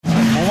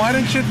why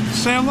didn't you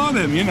say hello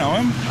to him? You know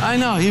him. I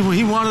know.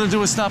 He wanted to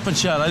do a stop and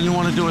chat. I didn't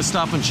want to do a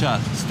stop and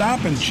chat.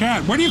 Stop and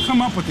chat? Where do you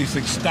come up with these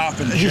things, stop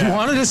and He chat?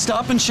 wanted to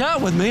stop and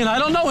chat with me, and I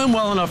don't know him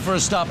well enough for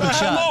a stop and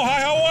chat. Hello, hi,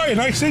 how are you?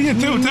 Nice seeing you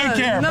too. Take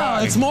care. No,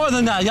 Bye. it's more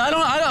than that. I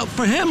don't.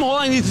 For him, all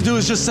I need to do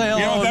is just say hello.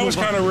 You know, that was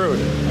kind of rude.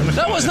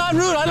 That was not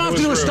rude. I don't have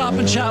to do a stop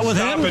and chat with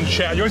him. Stop and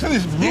chat. You always have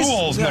these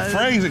rules and the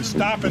phrasing,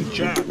 stop and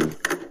chat.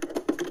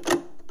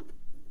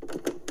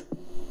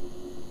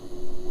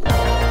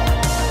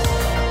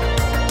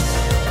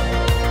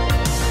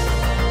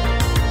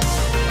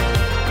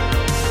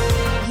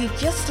 You've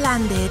just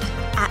landed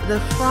at the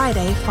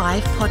Friday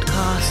 5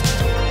 podcast.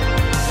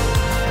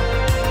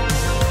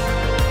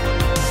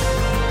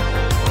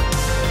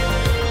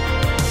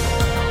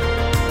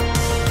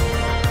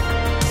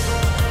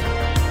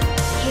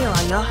 Here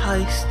are your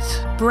hosts,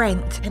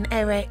 Brent and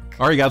Eric.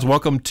 All right, guys,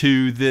 welcome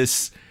to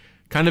this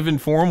kind of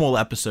informal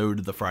episode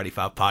of the Friday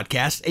 5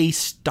 podcast, a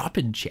stop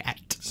and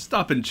chat.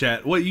 Stop and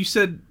chat. What you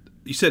said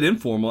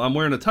informal. I'm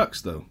wearing a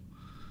tux though.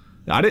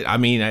 I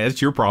mean,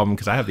 it's your problem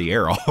because I have the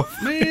air off.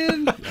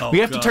 Man, We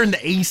have to turn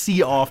the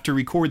AC off to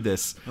record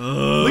this.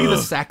 Look at the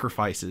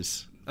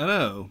sacrifices. I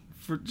know.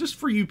 Just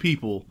for you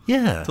people.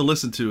 Yeah. To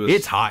listen to us.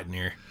 It's hot in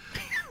here.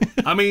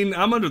 I mean,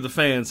 I'm under the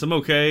fan, so I'm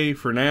okay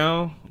for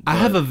now. I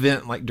have a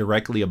vent like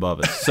directly above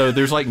us, so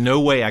there's like no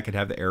way I could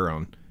have the air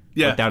on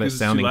without it 'cause it's too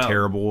sounding loud.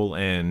 terrible,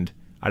 and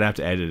I'd have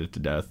to edit it to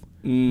death.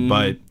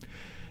 But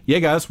yeah,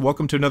 guys,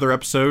 welcome to another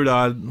episode.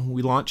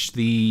 We launched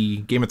the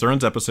Game of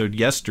Thrones episode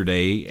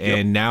yesterday,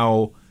 and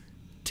now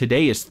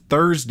today is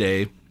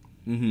Thursday,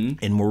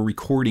 and we're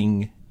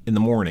recording in the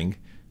morning.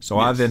 So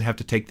I then have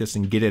to take this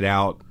and get it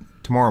out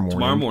tomorrow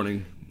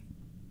morning.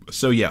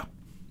 So yeah,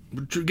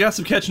 We got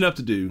some catching up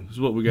to do, is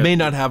what we got. may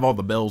not have all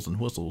the bells and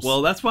whistles.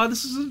 Well, that's why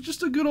this is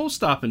just a good old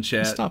stop and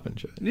chat. stop and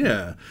chat.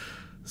 Yeah.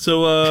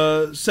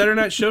 So, Saturday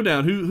Night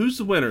Showdown. Who's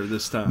the winner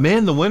this time?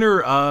 Man, the winner,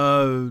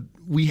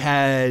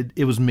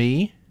 it was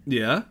me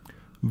Yeah.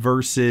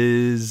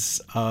 versus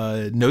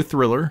No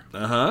Thriller.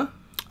 Uh-huh.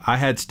 I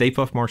had Stay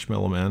Puft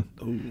Marshmallow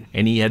Man,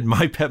 and he had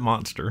My Pet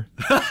Monster.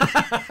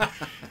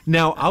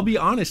 Now, I'll be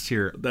honest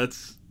here.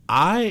 That's...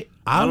 I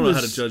don't know was,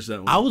 how to judge that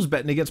one. I was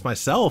betting against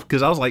myself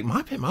because I was like,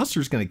 My Pet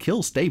Monster's going to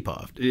kill Stay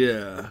Puft.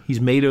 Yeah. He's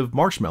made of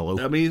marshmallow.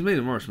 I mean, he's made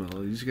of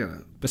marshmallow. You just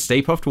gotta... But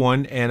Stay Puft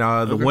won, and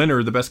the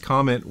winner, the best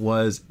comment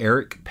was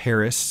Eric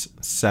Paris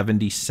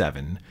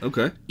 77.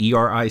 Okay.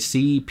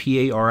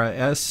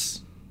 EricParis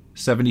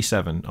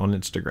 77 on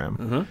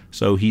Instagram.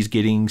 So he's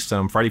getting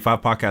some Friday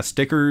 5 podcast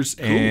stickers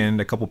and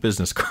a couple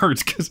business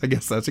cards because I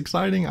guess that's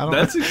exciting. I don't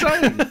That's know.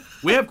 exciting.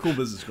 We have cool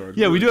business cards.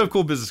 Yeah, we do have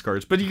cool business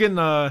cards, but you're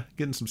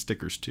getting some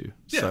stickers too.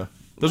 Yeah, So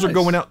those are nice.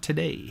 going out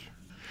today.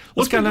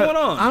 What's been going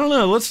on? I don't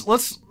know. Let's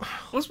What's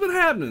been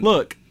happening?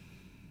 look.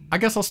 I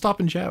guess I'll stop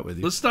and chat with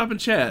you. Let's stop and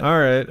chat. All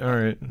right.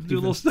 Do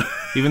a little stuff.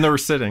 Even though we're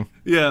sitting.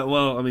 Yeah,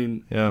 well, I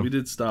mean, Yeah. we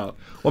did stop.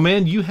 Well,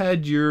 man, you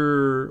had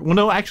your... Well,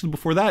 no, actually,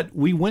 before that,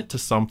 we went to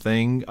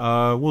something.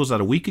 What was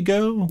that, a week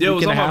ago? Yeah,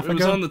 week and a half it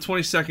was ago? on the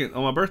 22nd,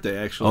 on my birthday,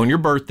 actually. On your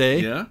birthday.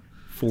 Yeah.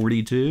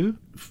 42?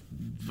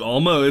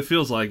 Almost, it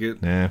feels like it.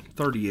 Yeah.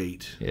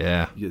 38.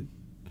 Yeah. You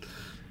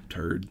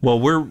turd. Well,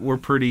 we're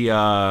pretty...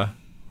 we're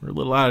a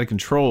little out of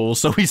control,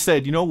 so we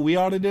said, you know what we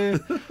ought to do?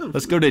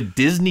 Let's go to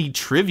Disney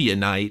Trivia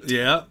Night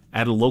Yeah.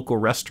 at a local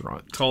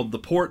restaurant. Called the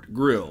Port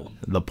Grill.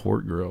 The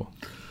Port Grill.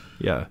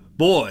 Yeah.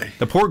 Boy.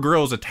 The Port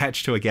Grill is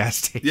attached to a gas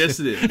station. Yes,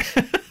 it is.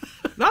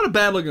 Not a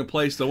bad looking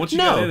place, though. Once you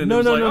No, got in, and no, it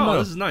was no, like, no, oh, no.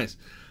 this is nice.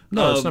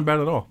 No, it's not bad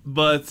at all.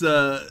 But,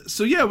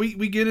 so yeah,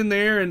 we get in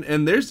there,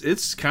 and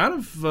it's kind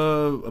of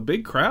a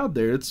big crowd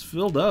there. It's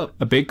filled up.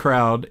 A big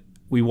crowd.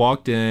 We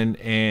walked in,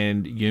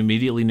 and you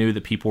immediately knew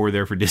that people were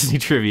there for Disney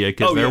trivia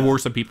because there were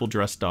some people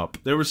dressed up.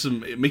 There were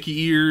some Mickey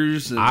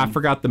ears. And... I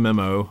forgot the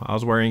memo. I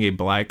was wearing a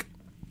black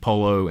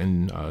polo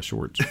and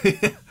shorts.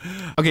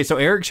 Okay, so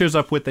Eric shows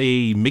up with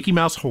a Mickey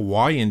Mouse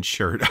Hawaiian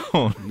shirt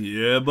on.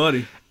 Yeah,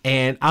 buddy.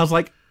 And I was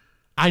like,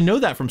 I know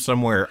that from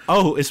somewhere.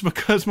 Oh, it's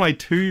because my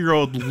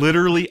 2-year-old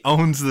literally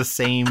owns the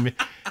same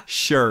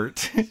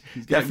shirt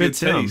that fits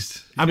good him.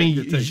 taste. I mean,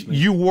 Good taste, man.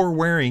 you were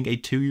wearing a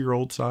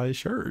 2-year-old size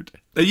shirt.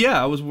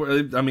 Yeah,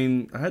 I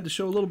mean, I had to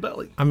show a little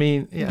belly. I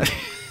mean, yeah, A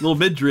little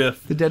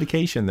midriff. the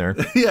dedication there.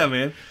 Yeah,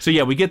 man. So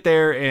yeah, we get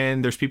there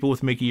and there's people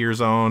with Mickey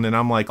ears on, and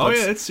I'm like, Oh,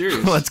 yeah, it's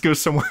serious. Let's go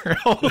somewhere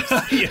else.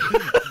 Yeah.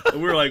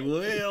 And we were like,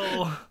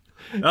 well...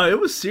 it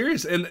was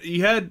serious. And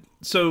you had...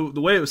 So,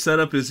 the way it was set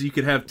up is you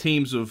could have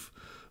teams of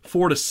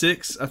 4 to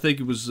 6. I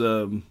think it was...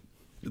 the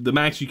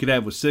max you could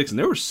have was 6. And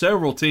there were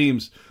several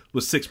teams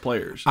with 6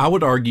 players. I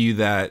would argue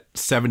that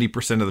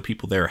 70% of the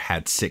people there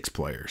had 6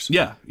 players.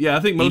 Yeah. I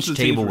think most Each of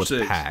the teams table were was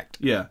 6. packed.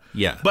 Yeah.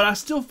 Yeah. But I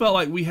still felt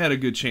like we had a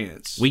good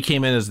chance. We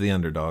came in as the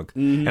underdog,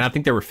 and I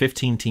think there were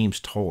 15 teams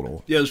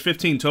total. Yeah, it was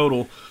 15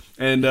 total.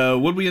 And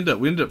what did we end up?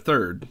 We ended up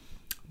 3rd.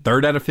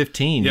 3rd out of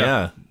 15,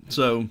 yeah.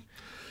 So,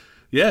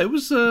 yeah, it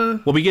was... Well,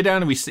 we get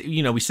down and we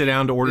sit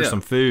down to order Yeah. some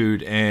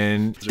food,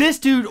 and this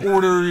dude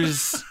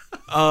orders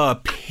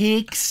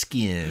Pig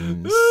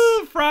skins.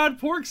 Ooh, fried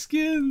pork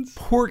skins.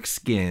 Pork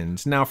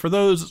skins. Now, for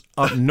those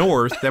up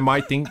north that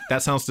might think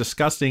that sounds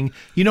disgusting,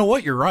 you know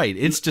what? You're right.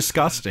 It's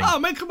disgusting. Oh,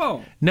 man, come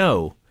on.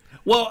 No.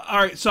 Well, all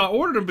right, so I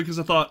ordered them because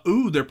I thought,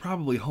 ooh, they're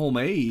probably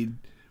homemade.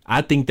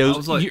 I think those... I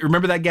was like- you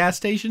remember that gas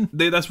station?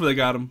 That's where they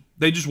got them.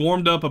 They just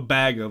warmed up a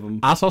bag of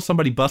them. I saw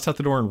somebody bust out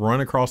the door and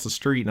run across the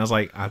street, and I was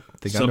like, I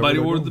think Somebody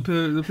I know where ordered they're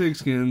going. the pig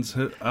skins.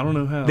 I don't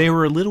know how. They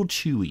were a little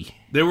chewy.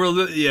 They were,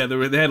 they had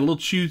a little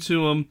chew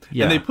to them,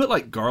 Yeah. and they put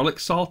like garlic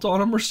salt on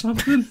them or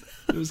something.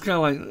 It was kind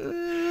of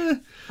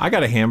like, I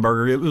got a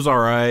hamburger. It was all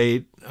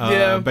right.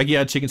 Yeah. Becky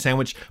had a chicken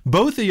sandwich.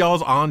 Both of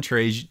y'all's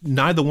entrees,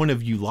 neither one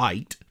of you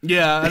liked.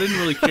 yeah, I didn't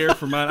really care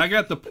for mine. I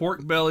got the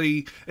pork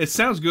belly. It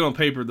sounds good on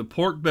paper. The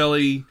pork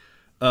belly,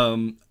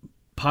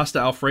 pasta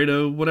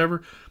Alfredo,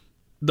 whatever.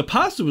 The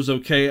pasta was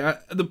okay.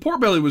 The pork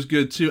belly was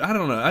good too. I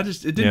don't know. It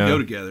didn't Yeah. go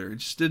together. It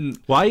just didn't.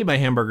 Well, I ate my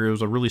hamburger. It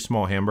was a really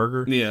small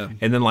hamburger. Yeah.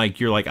 And then, like,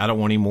 you're like, I don't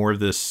want any more of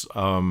this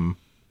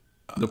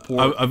The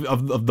pork.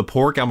 of the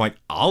pork. I'm like,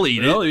 I'll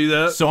eat it. I'll eat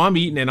that. So I'm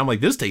eating it, and I'm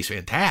like, this tastes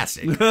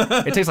fantastic.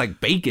 It tastes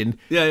like bacon.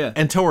 Yeah, yeah.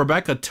 Until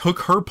Rebecca took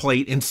her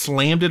plate and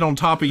slammed it on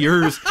top of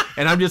yours,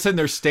 and I'm just sitting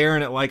there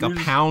staring at like a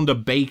pound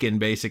of bacon,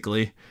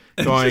 basically.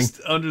 Going, Just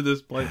under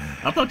this plate.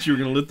 I thought you were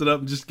going to lift it up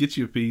and just get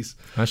you a piece.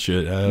 I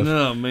should have.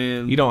 No,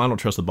 man. I don't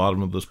trust the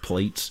bottom of those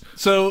plates.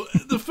 So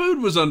the food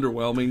was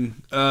underwhelming,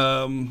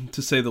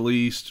 to say the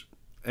least.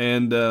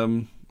 And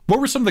What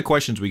were some of the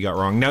questions we got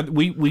wrong? Now,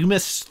 we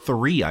missed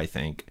 3, I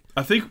think,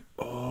 I think,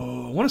 I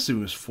want to say it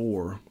was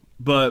 4,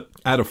 but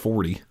out of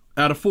 40.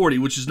 out of 40,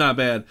 which is not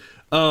bad.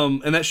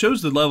 And that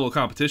shows the level of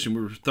competition.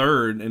 We were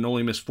third and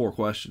only missed 4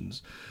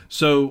 questions.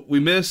 So we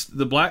missed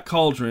the Black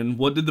Cauldron.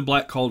 What did the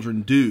Black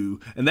Cauldron do?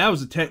 And that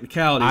was a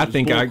technicality. I It was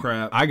think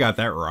bullcrap. I got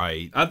that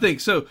right. I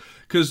think so.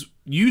 Because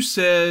you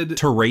said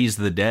To raise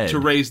the dead. to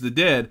raise the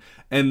dead,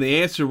 and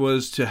the answer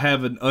was to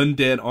have an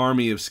undead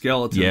army of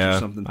skeletons or Yeah,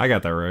 something. I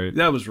got that right.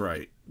 That was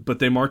right. But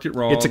they marked it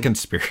wrong. It's a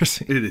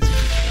conspiracy. It is.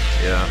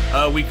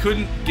 Yeah. We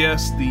couldn't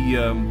guess the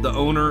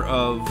owner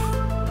of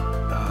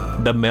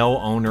The male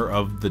owner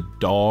of the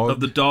dog.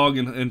 the dog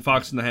in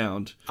Fox and the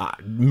Hound.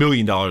 $1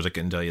 million, I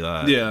couldn't tell you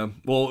that. Yeah.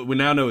 Well, we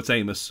now know it's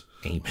Amos.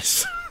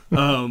 Amos.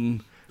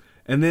 And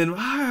then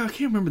I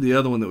can't remember the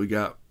other one that we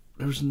got.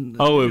 There was It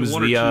was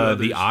one or two others.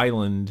 the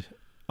island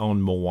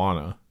on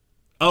Moana.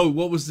 Oh,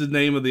 what was the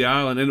name of the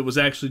island? And it was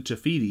actually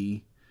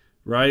Tafiti,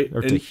 right?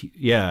 Or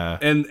yeah.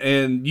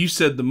 And you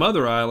said the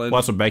Mother Island.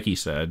 Well, that's what Becky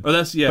said. Oh,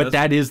 that's But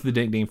that is the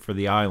nickname for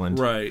the island.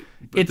 right.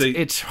 But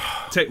It's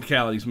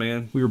technicalities,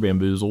 man. we were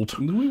bamboozled.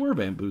 We were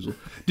bamboozled.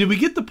 Did we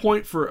get the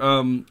point for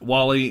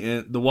Wally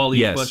and the Wally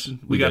Yes, question?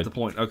 we got did. the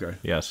point. Okay.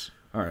 Yes.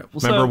 All right.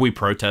 Well, Remember so, we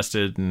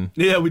protested and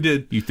yeah, we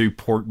did. you threw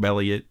pork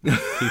belly at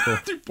people.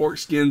 Threw pork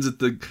skins at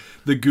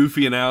the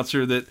goofy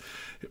announcer that.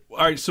 All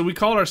right, so we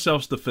called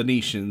ourselves the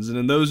Phoenicians, and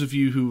then those of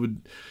you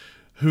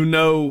who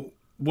know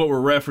what we're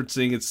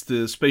referencing, it's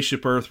the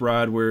Spaceship Earth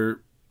ride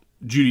where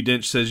Judi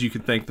Dench says you can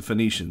thank the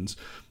Phoenicians.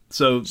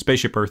 So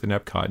Spaceship Earth and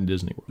Epcot and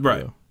Disney World.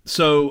 right. Yeah.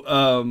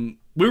 So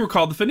we were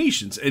called the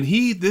Phoenicians, and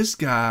this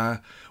guy,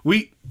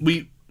 we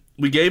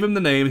gave him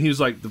the name, and he was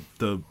like the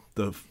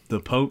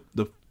phono.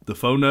 The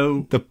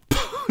phono.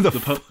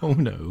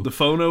 The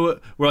phono,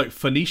 we're like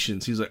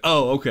Phoenicians. He's like,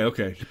 oh,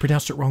 okay. You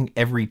pronounced it wrong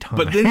every time.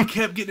 But then he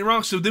kept getting it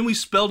wrong. So then we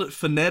spelled it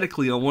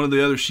phonetically on one of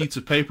the other sheets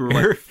of paper.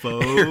 We're like,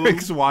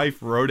 Eric's wife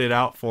wrote it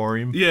out for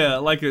him. yeah,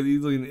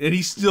 and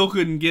he still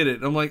couldn't get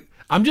it. I'm like,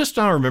 I'm just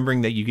now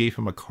remembering that you gave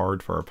him a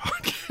card for our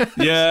podcast.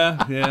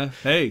 yeah.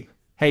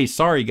 Hey,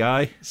 sorry,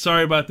 guy.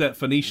 Sorry about that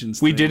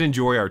Phoenicians We thing. did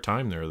enjoy our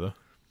time there, though.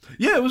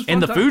 Yeah, it was fun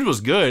And the time. food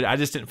was good. I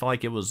just didn't feel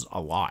like it was a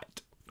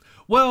lot.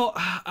 Well,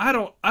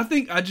 I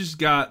think I just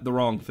got the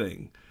wrong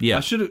thing. Yeah. I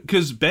should have,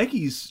 because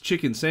Becky's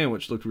chicken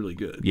sandwich looked really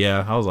good.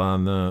 Yeah, I was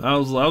on the... I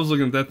was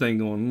looking at that thing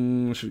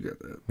going, I should have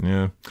got that.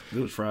 Yeah.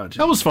 It was fried That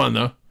chicken. was fun,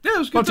 though. Yeah, it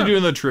was What good. to do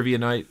in the trivia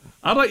night?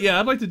 I'd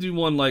like to do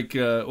one like,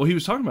 well, he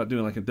was talking about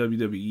doing like a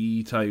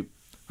WWE type.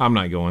 I'm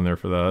not going there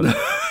for that.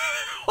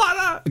 Why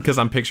not? Because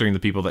I'm picturing the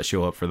people that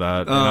show up for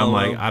that. And I'm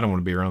like, I don't want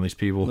to be around these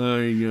people.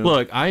 There you go.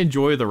 Look, I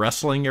enjoy the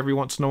wrestling every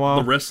once in a while.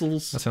 The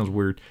wrestles. That sounds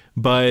weird.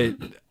 But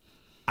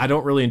I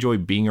don't really enjoy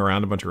being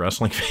around a bunch of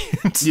wrestling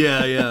fans.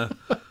 Yeah.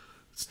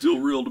 Still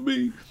real to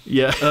me.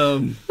 Yeah.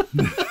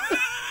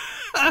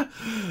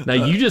 Now,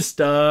 you just,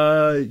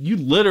 you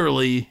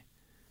literally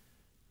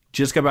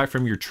just got back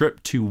from your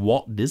trip to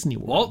Walt Disney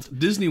World. Walt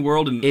Disney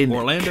World in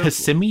Orlando,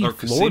 Kissimmee, or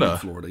Florida.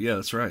 Florida. Yeah,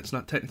 that's right. It's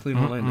not technically in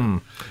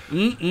Orlando.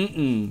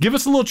 Give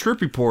us a little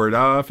trip report.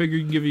 I figure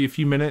we can give you a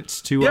few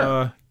minutes to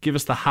Yeah. give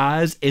us the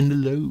highs and the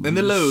lows. And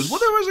the lows. Well,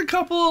 there was a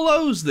couple of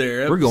lows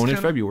there. We're going in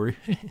February.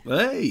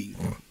 Hey.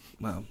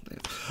 Wow.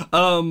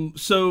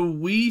 So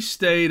we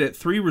stayed at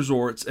 3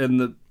 resorts,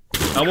 and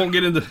I won't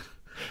get into.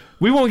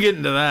 We won't get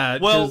into that.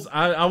 Well- 'cause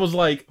I was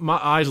like, my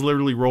eyes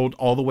literally rolled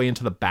all the way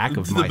into the back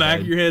of To my the back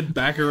head. of your head,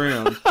 back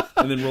around,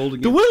 and then rolled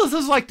again. The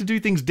Willises like to do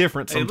things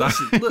different Hey, sometimes.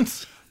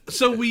 listen.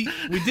 So we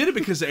did it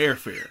because of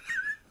airfare.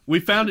 we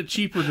found it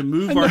cheaper to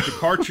move our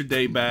departure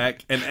day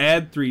back and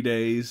add 3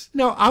 days.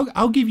 No,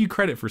 I'll give you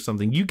credit for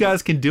something. You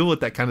guys can deal with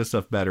that kind of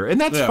stuff better.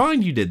 And that's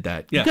fine you did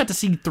that. Yeah. You got to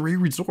see 3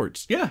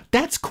 resorts. Yeah.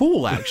 That's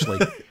cool, actually.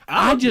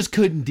 I just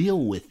couldn't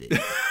deal with it.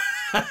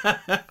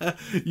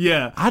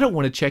 Yeah. I don't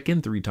want to check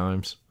in 3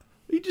 times.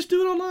 You just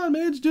do it online,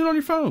 man. Just do it on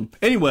your phone.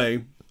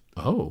 Anyway.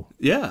 Oh.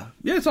 Yeah.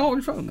 Yeah, it's all on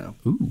your phone now.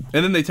 Ooh.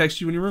 And then they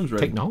text you when your room's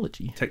ready.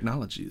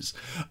 Technologies.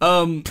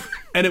 And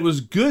it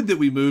was good that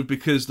we moved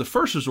because the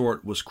first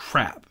resort was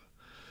crap.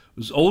 It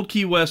was Old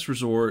Key West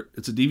Resort.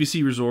 It's a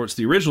DVC resort. It's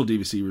the original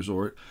DVC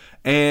resort.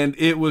 And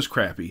it was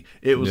crappy.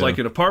 It was like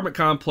an apartment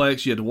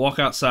complex. You had to walk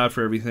outside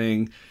for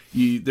everything.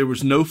 There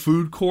was no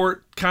food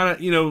court. Kind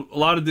of, a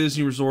lot of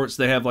Disney resorts,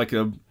 they have like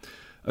a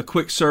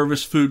quick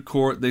service food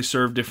court. They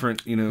serve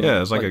different,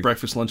 it's like a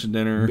breakfast, lunch, and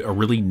dinner. A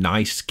really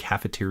nice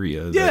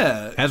cafeteria.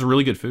 Yeah. Has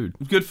really good food.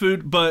 Good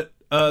food, but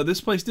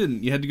this place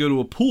didn't. You had to go to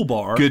a pool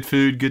bar. Good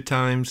food, good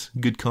times,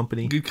 good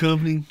company. Good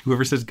company.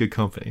 Whoever says good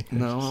company.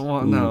 No,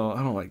 I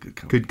don't like good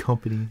company. Good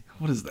company.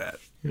 What is that?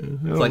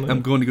 It's like,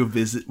 I'm going to go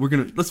visit.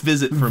 Let's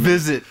visit for a minute.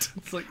 Visit.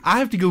 It's like, I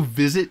have to go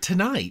visit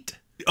tonight.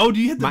 oh, do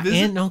you have to My visit?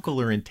 aunt and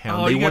uncle are in town.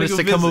 Oh, They you want gotta us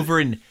go to come visit. over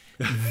and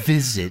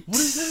visit. What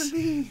does that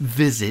mean?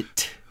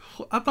 Visit.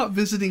 I thought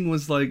visiting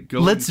was like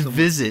going. Let's somewhere.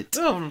 visit.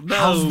 Oh, no.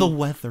 How's the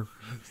weather?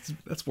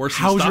 That's worse.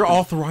 Than How's your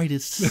stop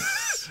arthritis? and-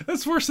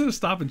 That's worse than a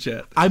stop and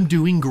chat. I'm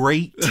doing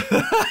great.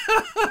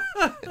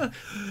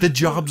 The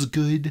job's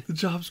good. The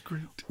job's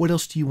great. What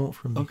else do you want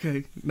from me?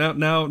 Okay, now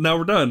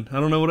we're done. I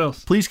don't know what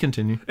else. Please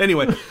continue.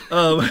 Anyway,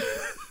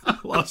 I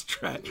lost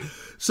track.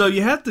 So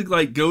you have to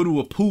like go to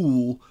a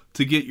pool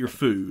to get your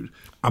food.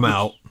 I'm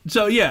out.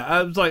 So yeah,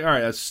 I was like, all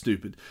right, that's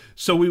stupid.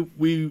 So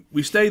we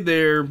stayed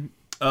there.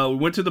 We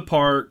went to the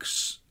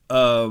parks.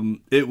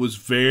 It was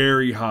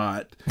very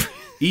hot.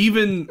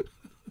 Even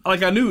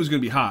like I knew it was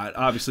going to be hot.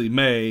 Obviously,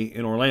 May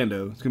in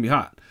Orlando, it's going to be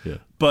hot. Yeah.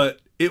 But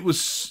it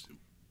was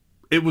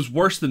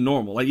worse than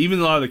normal. Like even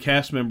a lot of the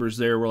cast members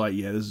there were like,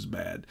 yeah, this is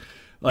bad.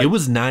 Like, It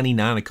was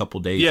 99 a couple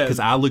days Yeah. because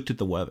I looked at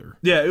the weather.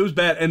 yeah, it was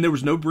bad, and there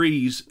was no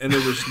breeze, and there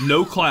was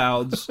no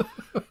clouds.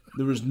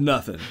 There was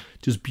nothing.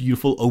 Just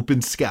beautiful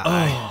open sky.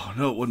 Oh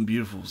no, it wasn't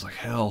beautiful. It was like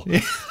hell. Hey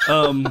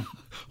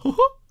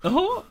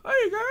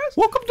guys,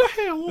 Welcome to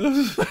hell.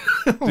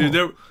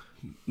 dude.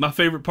 My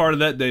favorite part of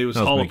that day was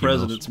That was Hall of Mickey Mouse.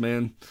 Presidents,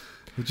 man.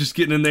 Just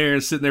getting in there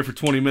and sitting there for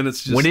 20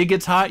 minutes. Just When it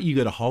gets hot, you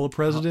go to Hall of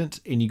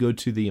Presidents and you go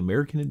to the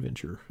American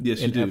Adventure yes,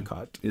 you in do.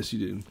 Epcot. Yes, you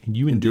do. And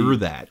you endure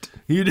that.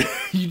 You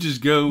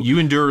just go. You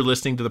endure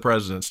listening to the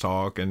presidents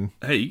talk and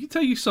Hey, you can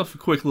take yourself a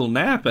quick little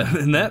nap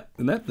in that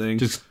thing.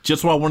 just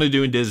what I want to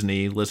do in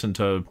Disney, listen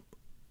to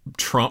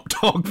Trump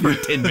talk for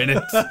 10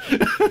 minutes.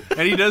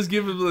 And he does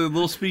give a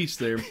little speech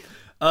there.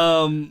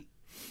 Yeah,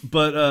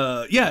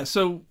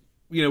 so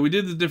we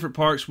did the different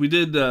parks. We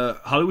did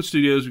Hollywood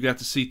Studios. We got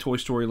to see Toy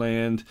Story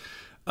Land,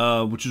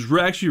 which was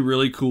actually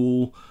really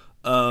cool.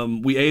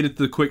 We ate at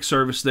the quick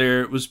service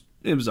there. It was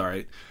all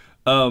right.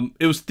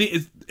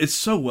 It's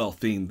so well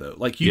themed though.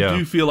 Like you Yeah.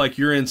 do feel like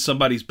you're in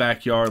somebody's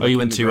backyard. Oh, like you in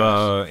went the to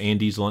grass.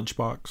 Andy's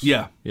Lunchbox?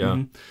 Yeah. Yeah.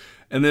 Mhm.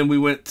 And then we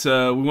went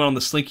on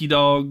the Slinky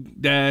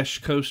Dog Dash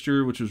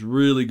coaster, which was a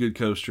really good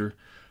coaster.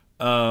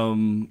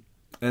 And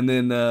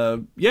then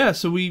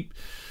so we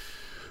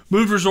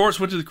moved resorts,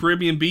 went to the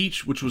Caribbean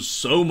Beach, which was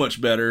so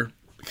much better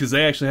because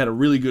they actually had a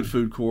really good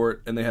food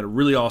court and they had a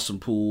really awesome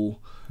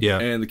pool. Yeah.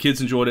 And the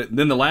kids enjoyed it. And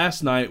then the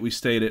last night we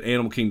stayed at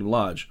Animal Kingdom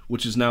Lodge,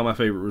 which is now my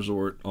favorite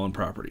resort on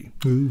property.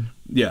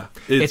 Yeah.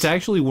 It's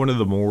actually one of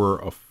the more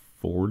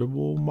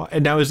affordable.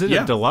 And now, is it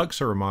Yeah. a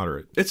deluxe or a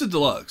moderate? It's a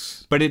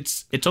deluxe. But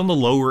it's on the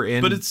lower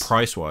end But it's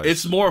price-wise.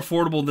 It's more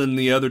affordable than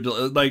the other.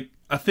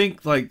 I think,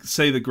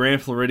 say the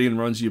Grand Floridian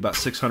runs you about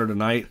 $600 a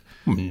night.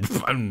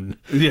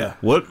 Yeah.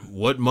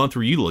 What month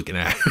were you looking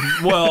at?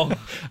 Well,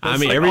 I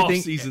mean, like everything.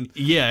 off-season.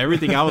 Yeah,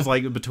 everything. I was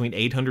like between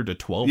 800 to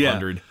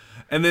 1200. Yeah.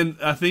 And then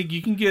I think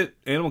you can get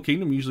Animal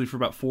Kingdom usually for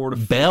about $4 to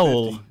Bell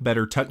 $4.50.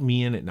 better tuck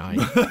me in at night.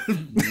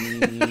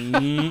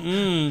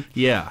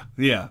 Yeah.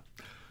 Yeah.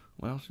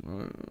 Well,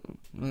 not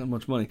that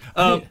much money.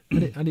 I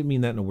didn't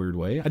mean that in a weird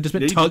way. I just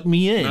meant Yeah, you tuck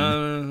me in. I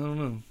don't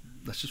know.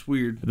 That's just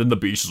weird. And then the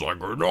beast is like,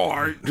 good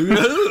night.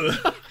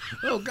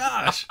 Oh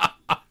gosh.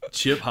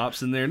 Chip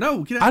hops in there.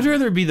 No, get out. I'd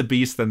rather be the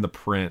beast than the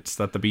prince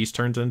that the beast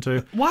turns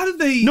into. Why did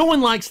they? No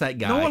one likes that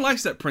guy. No one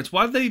likes that prince.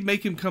 Why did they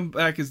make him come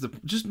back as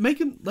just let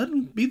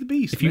him be the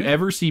beast? If you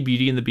ever see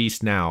Beauty and the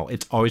Beast now,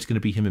 it's always going to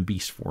be him in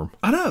beast form.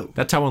 I know.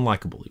 That's how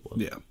unlikable he was.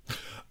 Yeah.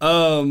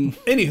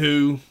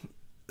 Anywho,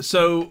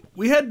 so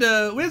we had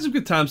some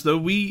good times though.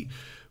 We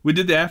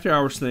did the after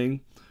hours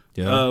thing.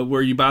 Yeah.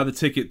 Where you buy the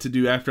ticket to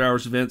do after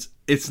hours events.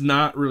 It's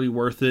not really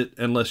worth it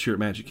unless you're at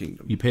Magic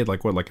Kingdom. You paid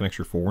like an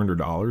extra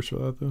 $400 for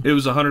that though? It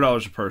was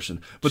 $100 a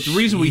person. But the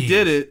reason we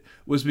did it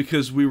was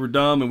because we were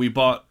dumb and we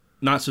bought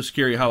Not So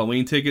Scary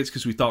Halloween tickets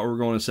because we thought we were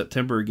going in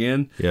September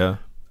again. Yeah.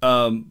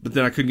 But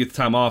then I couldn't get the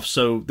time off,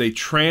 so they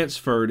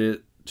transferred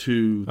it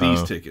to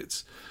these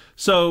tickets.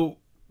 So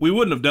we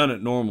wouldn't have done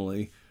it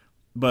normally,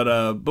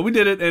 but we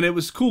did it, and it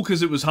was cool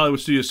because it was Hollywood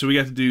Studios, so we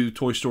got to do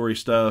Toy Story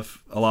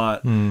stuff a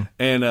lot. And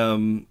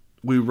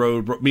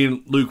me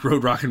and Luke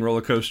rode Rock and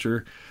Roller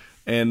Coaster,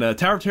 and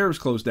Tower of Terror was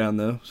closed down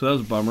though, so that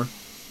was a bummer.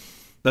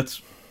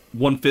 That's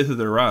 1/5 of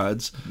their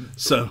rides.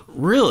 So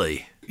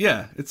Really?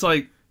 yeah, it's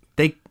like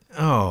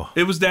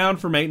It was down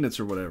for maintenance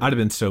or whatever. I'd have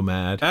been so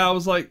mad. I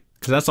was like,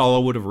 Because that's all I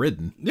would have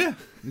ridden. yeah,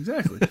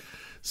 exactly.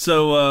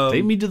 So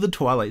Take me to the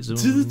Twilight Zone.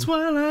 to the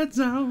Twilight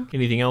Zone.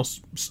 Anything else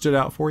stood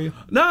out for you?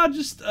 No,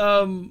 just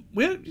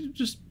we had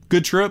just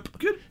Good trip?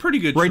 pretty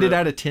good. Rated trip.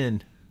 out of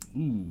 10.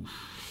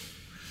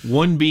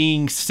 One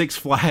being Six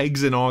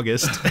Flags in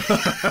August.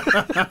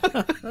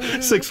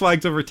 Six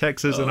Flags over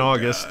Texas in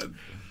August. God.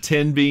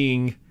 10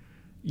 being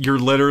you're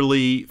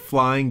literally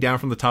flying down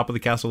from the top of the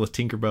castle with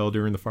Tinkerbell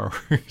during the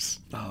fireworks.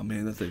 Oh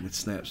man, that thing would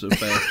snap so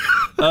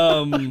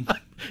fast.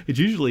 It's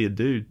usually a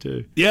dude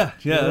too. Yeah.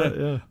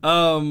 Yeah.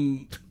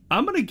 I'm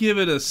gonna give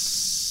it a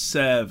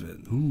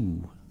 7.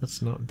 Ooh,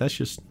 that's not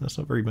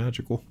very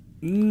magical.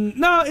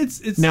 No,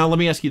 it's Now let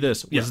me ask you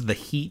this: Yeah. was the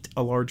heat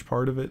a large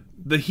part of it?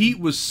 the heat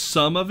was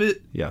some of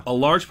it. Yeah. A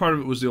large part of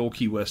it was the old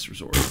Key West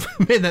resort.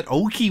 Man, that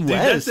old Key Dude,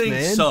 West, that thing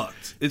man.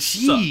 sucked. It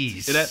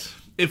Jeez. sucked.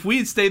 If we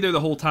had stayed there the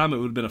whole time, it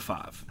would have been a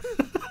 5.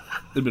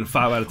 It'd been a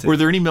 5 out of 10. Were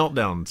there any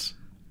meltdowns?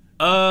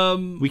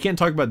 We can't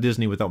talk about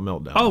Disney without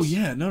meltdowns. Oh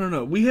yeah,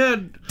 no. We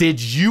had.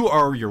 Did you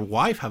or your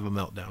wife have a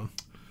meltdown?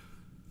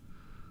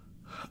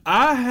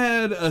 I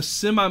had a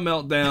semi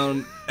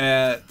meltdown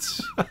at.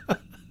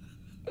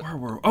 Where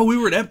were? Oh, we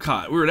were at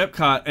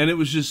Epcot. And it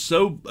was just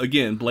so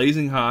again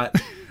blazing hot,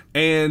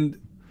 and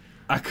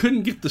I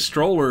couldn't get the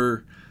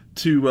stroller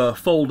to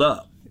fold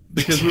up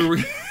because we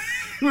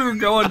were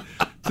going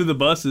to the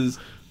buses,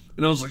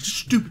 and I was like,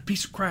 stupid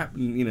piece of crap,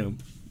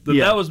 and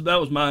that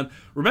was mine.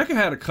 Rebecca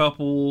had a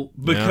couple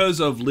because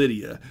of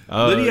Lydia.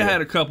 Lydia had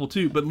a couple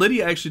too, but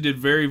Lydia actually did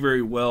very,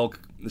 very well,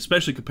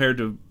 especially compared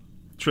to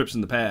trips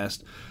in the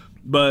past.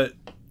 But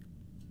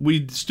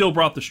we still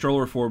brought the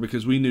stroller for her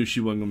because we knew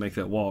she wasn't going to make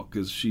that walk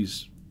because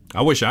she's...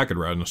 I wish I could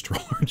ride in a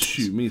stroller.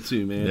 Shoot, me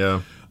too, man.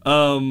 Yeah.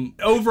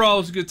 Overall,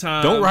 it was a good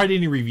time. Don't write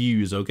any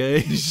reviews,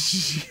 okay?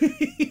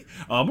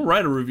 I'm going to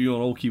write a review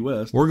on Old Key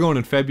West. We're going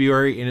in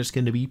February, and it's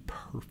going to be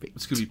perfect.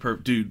 It's going to be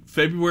perfect. Dude,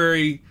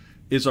 February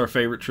is our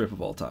favorite trip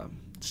of all time.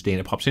 Staying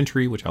at Pop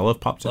Century, which I love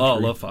Pop Century. Oh, I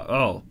love Pop.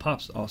 Oh,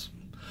 Pop's awesome.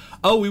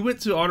 Oh, we went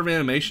to Art of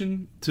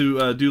Animation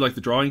to do like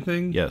the drawing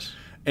thing. Yes.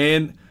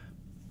 And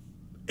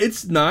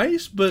it's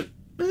nice, but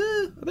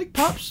I think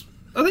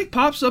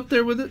Pop's up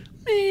there with it.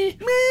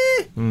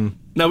 Meh.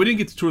 No, we didn't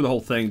get to tour the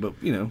whole thing, but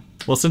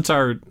Well, since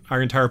our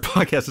entire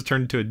podcast has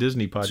turned into a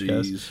Disney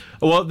podcast. Jeez.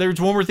 Well, there's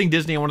one more thing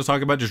Disney I want to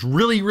talk about, just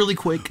really, really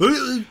quick.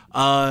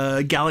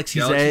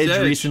 Galaxy's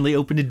Edge recently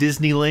opened at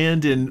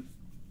Disneyland, and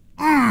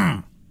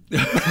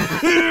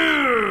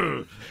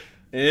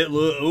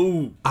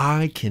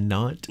I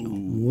cannot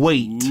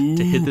wait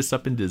to hit this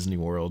up in Disney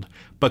World,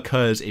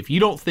 because if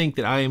you don't think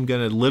that I am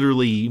going to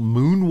literally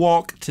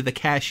moonwalk to the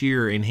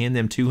cashier and hand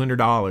them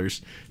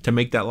 $200 to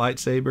make that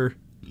lightsaber,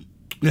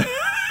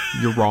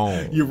 you're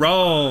wrong. You're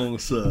wrong,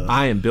 sir.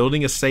 I am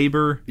building a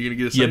saber. You're gonna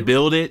get a saber? You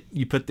build it,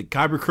 you put the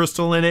kyber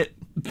crystal in it,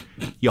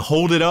 you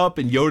hold it up,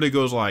 and Yoda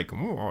goes like,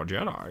 "Oh,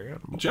 Jedi."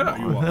 Jedi,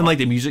 you are. And like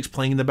the music's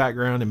playing in the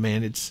background, and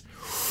man, it's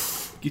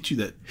Get you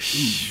that.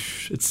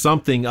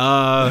 something.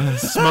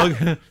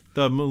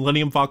 The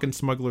Millennium Falcon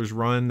Smuggler's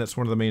Run, that's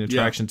one of the main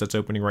attractions that's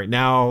opening right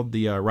now.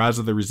 The Rise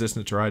of the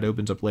Resistance ride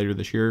opens up later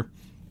this year.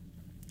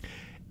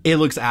 It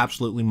looks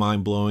absolutely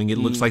mind-blowing. It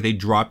looks like they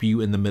drop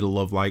you in the middle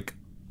of like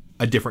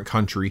a different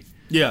country.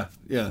 Yeah.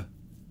 The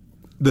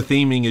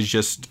theming is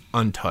just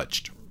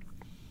untouched.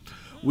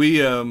 We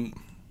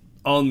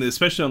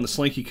especially on the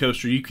Slinky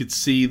coaster, you could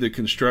see the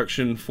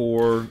construction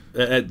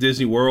at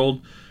Disney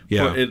World.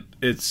 Yeah.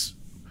 It's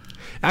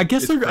I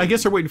guess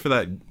they're waiting for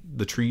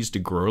the trees to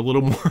grow a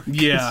little more.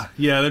 yeah,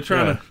 they're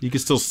trying to. You can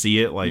still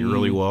see it like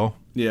really well.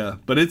 Yeah,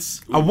 but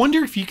it's. I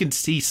wonder if you can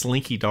see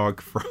Slinky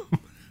Dog from.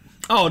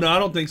 Oh no, I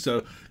don't think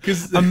so.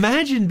 Because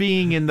imagine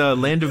being in the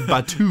land of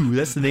Batu.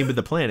 That's the name of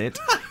the planet,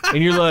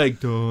 and you're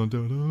like, dun,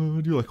 dun,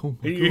 dun. You're like, oh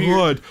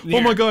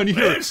my god, and you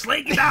hear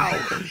Slinky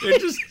Dog.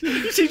 It just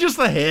you see just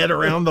the head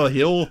around the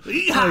hill.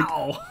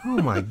 Yeehaw.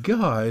 Oh my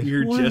god, you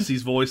hear what?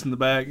 Jesse's voice in the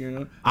back.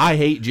 I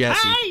hate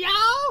Jesse. Hey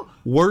y'all!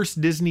 Worst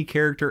Disney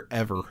character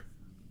ever.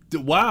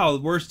 Wow,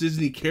 the worst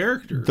Disney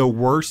character. The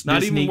worst.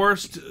 Not Disney... even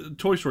worst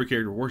Toy Story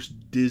character.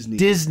 Worst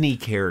Disney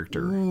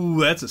character. Ooh,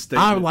 that's a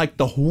statement. I like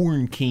the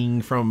Horn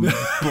King from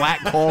Black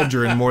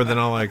Cauldron more than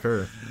I like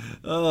her.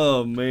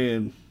 Oh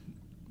man,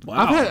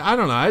 wow. I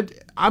don't know.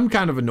 I'm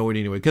kind of annoyed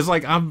anyway because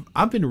like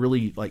I've been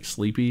really like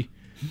sleepy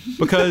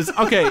because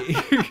okay.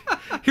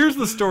 Here's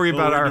the story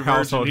about our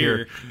household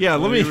here. Yeah,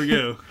 here we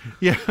go.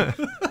 Yeah.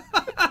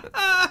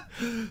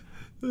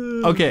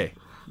 Okay.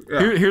 Yeah.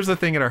 Here's the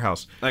thing at our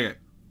house. Okay.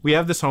 We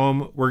have this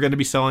home. We're going to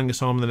be selling this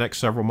home in the next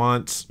several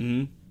months.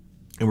 Mm-hmm.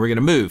 And we're going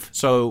to move.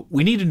 So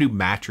we need a new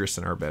mattress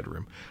in our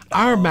bedroom.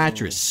 Our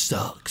mattress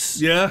sucks.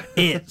 Yeah.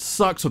 It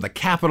sucks with a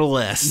capital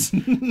S.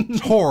 It's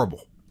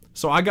horrible.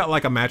 So I got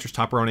like a mattress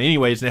topper on it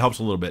anyways, and it helps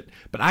a little bit.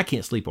 But I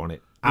can't sleep on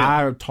it.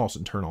 I toss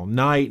and turn all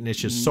night, and it's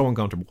just so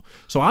uncomfortable.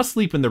 So I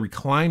sleep in the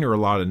recliner a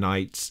lot of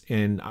nights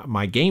in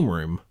my game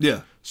room.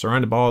 Yeah.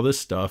 Surrounded by all this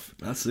stuff.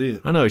 I see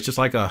it. I know, it's just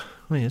like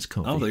it's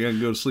comfy. I don't think I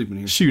can go to sleep in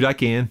here. Shoot, I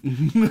can.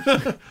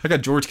 I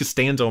got George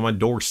Costanza on my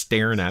door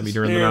staring at me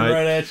during the night.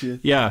 right at you.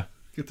 Yeah.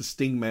 Get the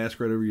sting mask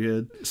right over your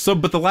head. So,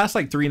 but the last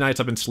 3 nights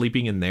I've been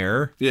sleeping in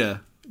there. Yeah.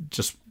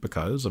 Just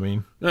because, I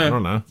Yeah.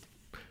 don't know.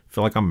 I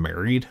feel like I'm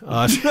married.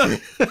 What are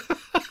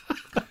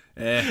you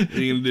going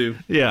to do?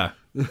 Yeah.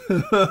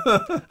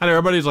 And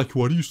everybody's like,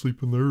 why do you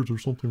sleep in there? Is there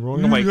something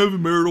wrong? I'm like,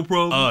 having marital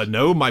problems?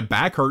 no, my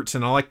back hurts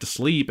and I like to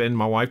sleep, and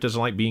my wife doesn't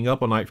like being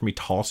up all night for me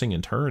tossing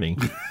and turning.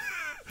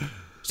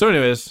 So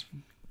anyways,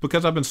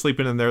 because I've been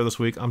sleeping in there this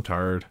week, I'm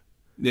tired.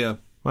 Yeah.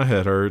 My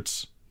head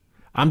hurts.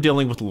 I'm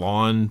dealing with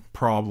lawn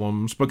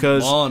problems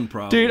because... Lawn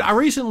problems. Dude, I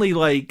recently,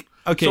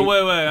 okay. So wait,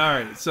 all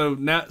right. So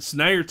now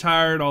you're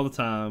tired all the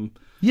time.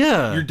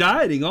 Yeah. You're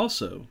dieting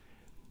also.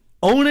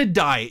 On a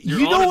diet. You're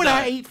You on know a what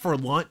I diet. ate for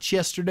lunch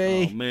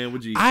yesterday? Oh, man,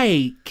 what'd you eat? I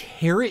ate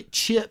carrot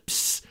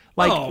chips.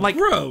 Gross.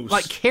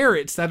 Like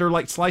carrots that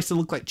are sliced to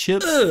look like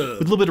chips with a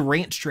little bit of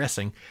ranch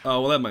dressing.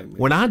 Oh, well, that might be.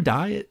 When I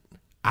diet,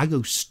 I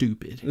go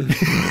stupid.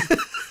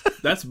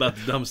 That's about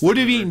the dumbest What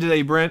thing have you ever. eaten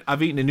today, Brent?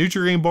 I've eaten a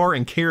Nutrient bar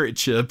and carrot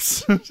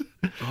chips.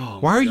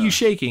 Why are you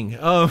shaking?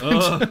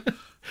 Don't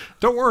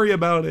worry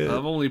about it.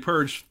 I've only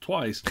purged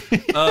twice.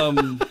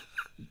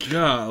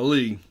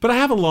 Golly. But I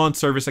have a lawn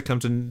service that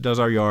comes and does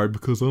our yard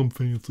because I'm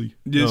fancy.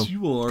 Yes,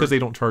 you are. Because they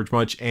don't charge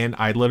much. And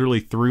I literally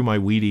threw my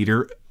weed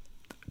eater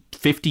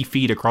 50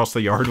 feet across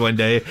the yard one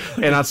day,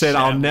 and I said,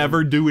 I'll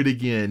never do it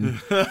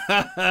again.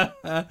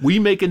 We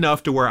make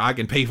enough to where I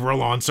can pay for a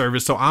lawn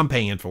service, so I'm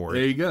paying for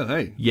There it. you go.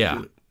 Hey. Yeah.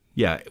 do it.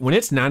 Yeah. When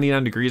it's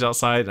 99 degrees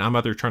outside and I'm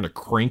out there trying to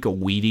crank a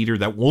weed eater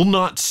that will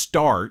not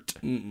start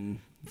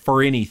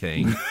for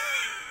anything,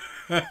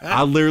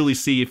 I literally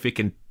see if it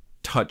can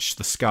touch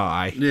the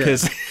sky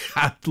because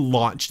I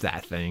launched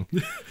that thing.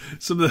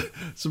 Some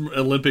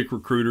Olympic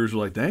recruiters were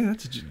like, dang,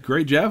 that's a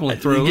great javelin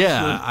throw.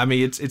 Yeah, I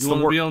mean it's You the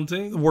want to be on the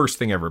team? worst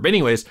thing ever. But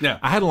anyways, Yeah.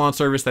 I had a lawn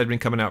service that had been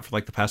coming out for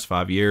the past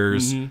 5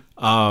 years.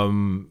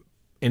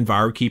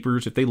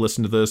 Envirokeepers, if they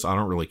listen to this, I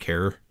don't really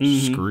care.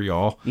 Screw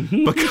y'all,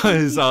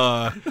 because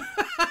I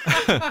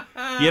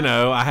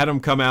had them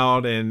come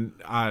out and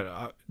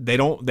they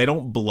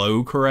don't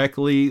blow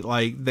correctly.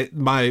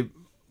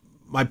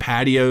 My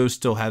patio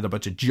still had a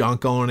bunch of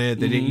junk on it.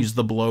 They didn't use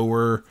the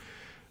blower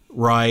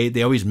right.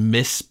 They always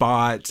miss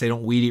spots. They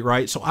don't weed eat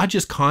right. So I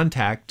just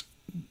contact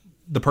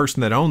the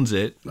person that owns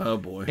it. Oh,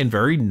 boy. And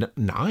very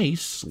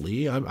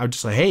nicely, I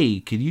just say,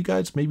 hey, could you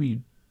guys maybe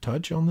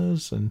touch on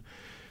this? And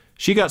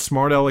she got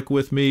smart aleck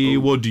with me.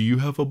 Well, do you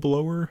have a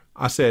blower?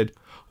 I said,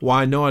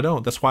 why, no, I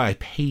don't. That's why I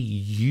pay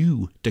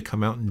you to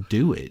come out and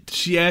do it.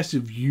 She asked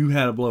if you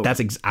had a blower.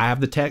 I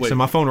have the text Wait. in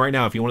my phone right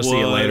now if you want to see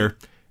it What? later.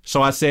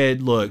 So I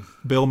said, look,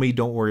 bill me,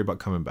 don't worry about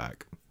coming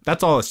back.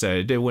 That's all I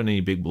said. It wasn't any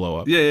big blow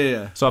up.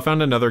 Yeah. So I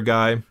found another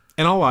guy,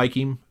 and I like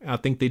him. I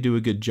think they do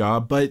a good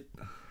job, but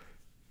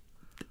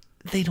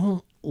they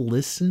don't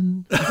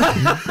listen.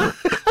 The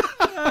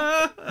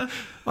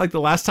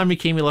last time he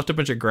came, he left a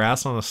bunch of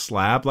grass on a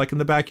slab, in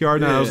the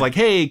backyard, and I was Yeah. like,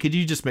 hey, could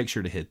you just make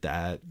sure to hit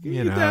that?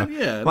 You know, that?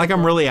 Yeah,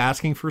 I'm really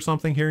asking for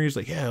something here. He's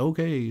like, yeah,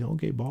 okay,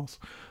 boss.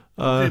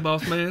 Hey,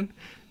 boss man.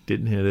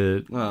 Didn't hit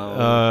it.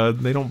 Oh.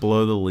 They don't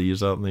blow the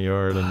leaves out in the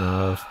yard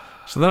enough.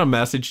 So then I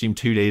messaged him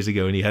 2 days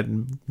ago and he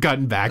hadn't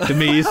gotten back to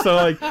me.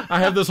 So I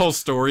have this whole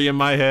story in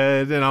my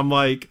head and I'm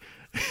like,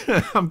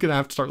 I'm going to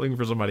have to start looking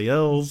for somebody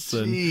else.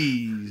 And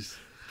Jeez.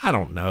 I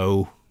don't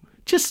know.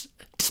 Just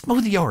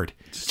mow the yard.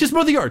 Just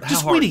mow the yard.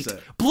 Just hard weed is eat.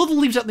 that? Blow the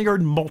leaves out in the yard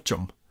and mulch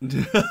them.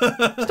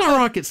 It's not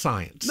rocket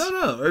science.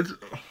 No. It's,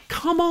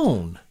 Come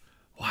on.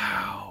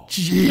 wow.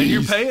 Jeez. And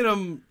you're paying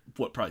them,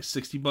 what, probably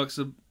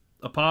 $60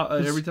 a pot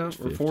every time?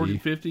 Or 40,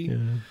 50?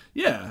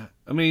 Yeah.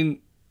 I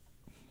mean,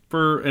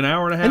 for an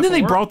hour and a half. And then of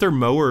they work. brought their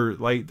mower,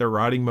 their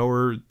riding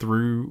mower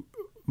through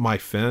my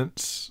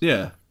fence.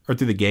 Yeah. Or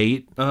through the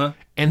gate. Uh-huh.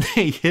 And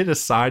they hit a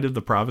side of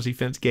the privacy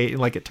fence gate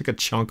and it took a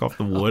chunk off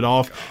the wood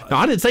off. Now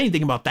I didn't say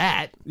anything about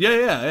that.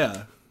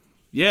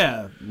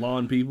 Yeah,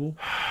 lawn people.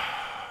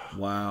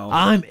 Wow.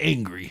 I'm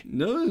angry.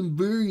 No, I'm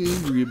very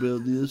angry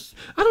about this.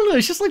 I don't know.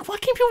 It's just why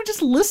can't people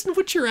just listen to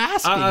what you're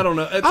asking? I don't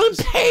know. I'm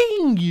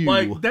paying you.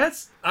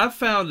 I've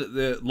found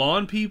that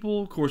lawn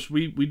people, of course,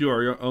 we do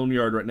our own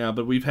yard right now,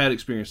 but we've had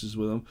experiences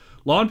with them.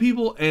 Lawn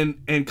people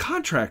and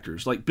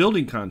contractors, like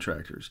building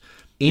contractors.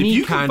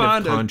 Any kind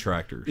of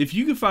contractor. If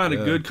you can find a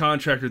good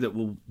contractor that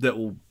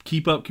will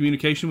keep up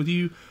communication with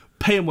you,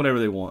 pay them whatever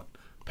they want.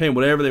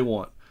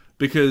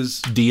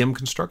 Because DM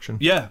Construction.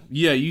 yeah,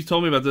 you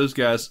told me about those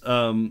guys.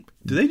 Do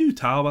they do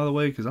tile, by the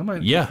way? Because I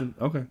might. Yeah.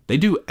 Okay. They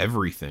do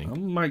everything. I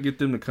might get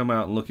them to come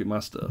out and look at my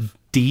stuff.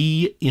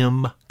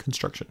 DM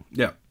Construction.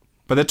 Yeah.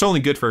 But that's only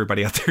good for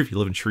everybody out there if you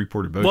live in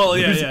Shreveport or Bossier. Well,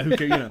 yeah. Who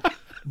cares?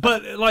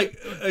 But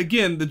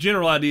again, the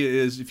general idea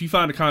is if you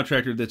find a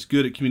contractor that's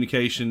good at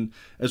communication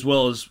as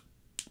well as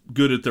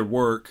good at their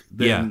work,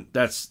 then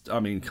that's. I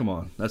mean, come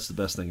on, that's the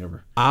best thing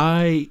ever.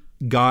 I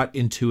got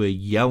into a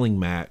yelling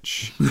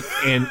match,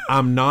 and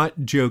I'm not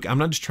joking. I'm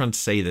not just trying to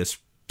say this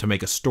to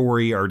make a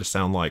story or to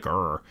sound like,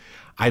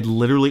 I'd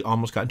literally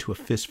almost got into a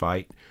fist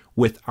fight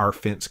with our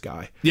fence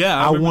guy. Yeah,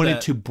 I remember wanted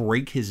that. to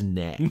break his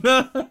neck.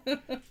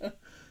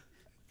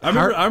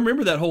 I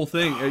remember that whole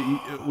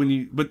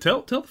thing but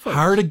tell the folks.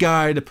 Hired a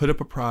guy to put up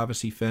a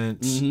privacy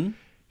fence. Mm-hmm.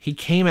 He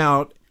came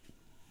out,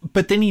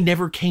 but then he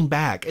never came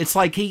back. It's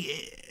like he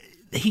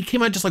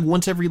came out just like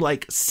once every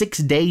like 6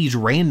 days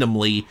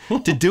randomly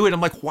to do it.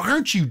 I'm like, why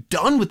aren't you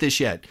done with this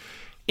yet?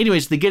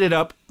 Anyways, they get it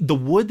up. The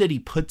wood that he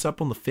puts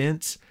up on the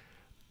fence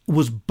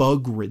was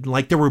bug ridden.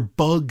 Like there were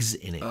bugs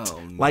in it.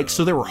 Oh, no. Like,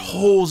 so there were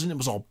holes and it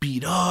was all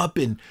beat up.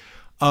 And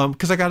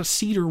because I got a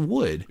cedar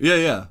wood.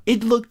 Yeah.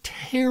 It looked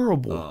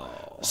terrible.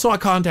 Oh. So I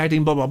contacted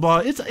him, blah, blah, blah.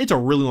 It's a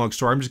really long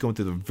story. I'm just going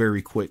through the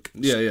very quick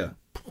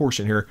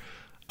portion here.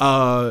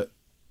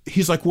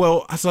 He's like,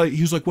 well,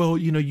 he was like, well,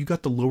 you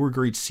got the lower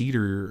grade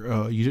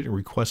cedar. You didn't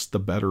request the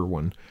better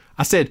one.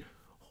 I said,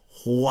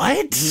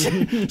 what?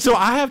 So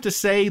I have to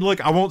say, look,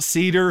 I want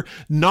cedar,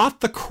 not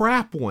the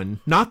crap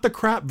one, not the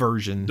crap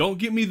version. Don't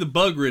get me the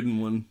bug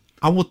ridden one.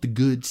 I want the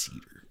good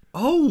cedar.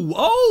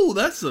 Oh,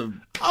 that's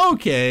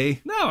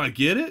okay. Now I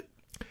get it.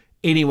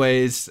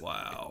 Anyways.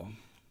 Wow.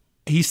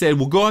 He said,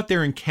 well, go out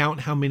there and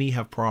count how many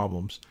have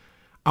problems.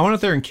 I went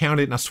out there and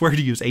counted, and I swear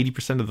to you, it was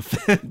 80% of the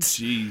fence.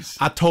 Jeez.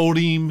 I told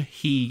him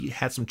he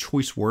had some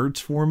choice words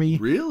for me.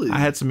 Really? I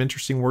had some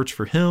interesting words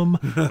for him.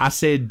 I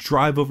said,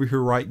 drive over here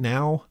right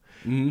now.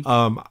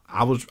 Mm-hmm.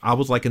 I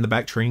was like in the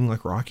back training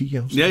like Rocky.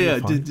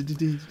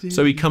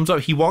 So he comes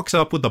up, he walks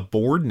up with a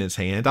board in his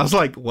hand. I was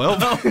like,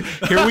 well,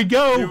 here we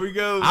go. Here we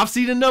go. I've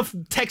seen enough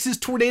Texas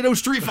tornado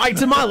street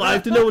fights in my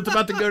life to know what's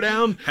about to go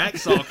down.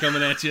 Hacksaw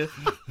coming at you.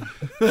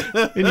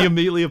 And he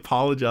immediately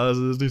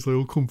apologizes and he's like,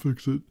 oh, come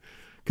fix it.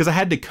 Because I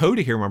had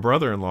Dakota here, my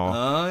brother-in-law.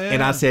 Oh, yeah.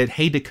 And I said,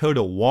 hey,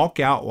 Dakota, walk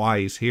out while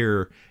he's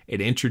here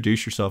and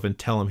introduce yourself and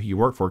tell him who you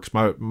work for.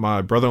 Because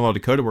my brother-in-law,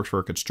 Dakota, works for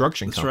a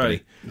construction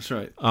company. That's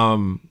right.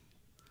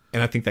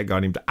 And I think that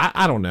got him to,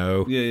 I don't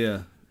know.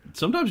 Yeah.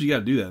 Sometimes you got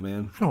to do that,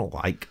 man. I don't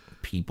like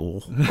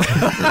people.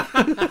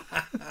 I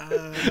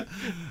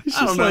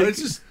don't know. It's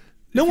just...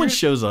 No one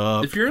shows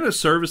up. If you're in a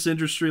service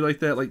industry like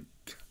that, like,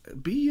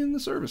 be in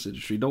the service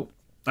industry. I don't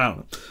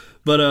know.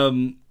 But,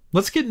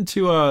 let's get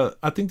into,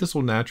 I think this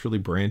will naturally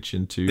branch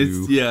into...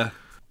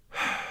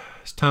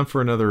 It's time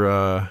for another,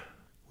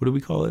 what do we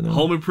call it now?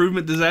 Home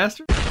improvement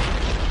disaster?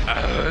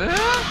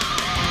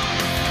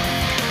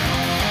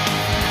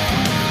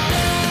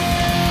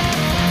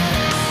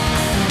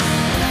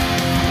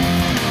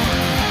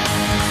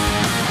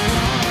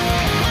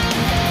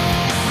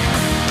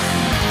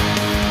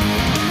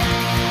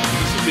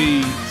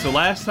 So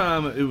last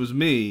time it was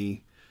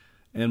me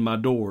and my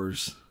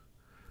doors.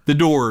 The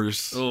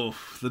doors. Oh,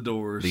 the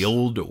doors. The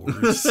old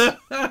doors.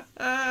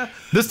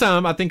 This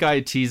time, I think I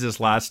teased this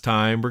last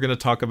time. We're going to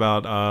talk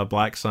about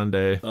Black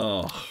Sunday.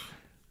 Oh.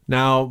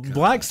 Now, gosh.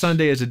 Black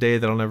Sunday is a day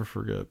that I'll never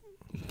forget.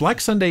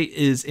 Black Sunday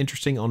is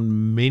interesting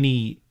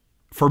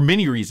for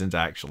many reasons,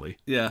 actually.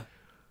 Yeah.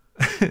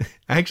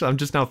 Actually, I'm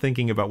just now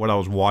thinking about what I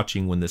was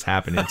watching when this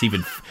happened.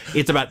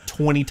 It's about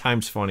 20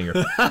 times funnier.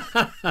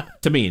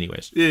 To me,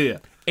 anyways. Yeah.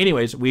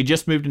 Anyways, we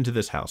just moved into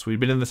this house. We'd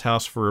been in this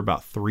house for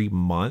about 3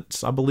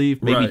 months, I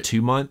believe. Maybe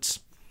 2 months.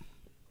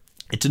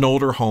 It's an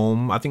older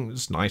home. I think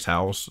it's a nice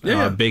house.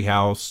 Yeah. Big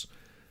house.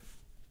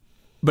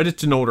 But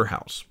it's an older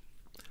house.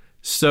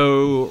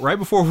 So, right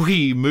before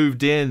we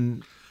moved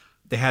in,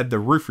 they had the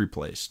roof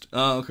replaced.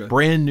 Oh, okay.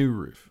 Brand new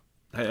roof.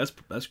 Hey,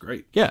 that's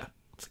great. Yeah.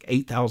 It's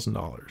like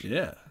 $8,000.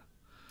 Yeah.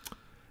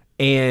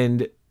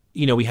 And,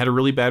 we had a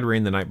really bad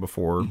rain the night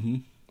before. Mm-hmm.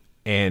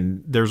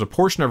 And there's a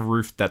portion of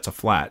roof that's a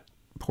flat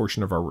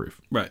portion of our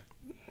roof. Right.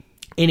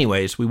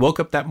 Anyways, we woke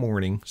up that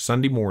morning,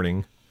 Sunday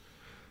morning,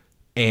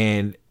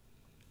 and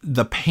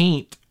the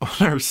paint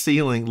on our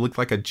ceiling looked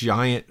like a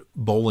giant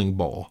bowling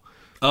ball.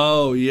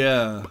 Oh,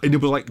 yeah. And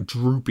it was like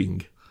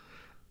drooping.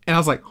 And I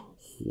was like,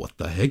 what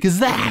the heck is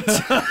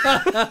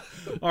that?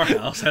 Our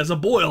house has a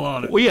boil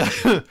on it. Well,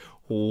 yeah.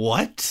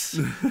 What?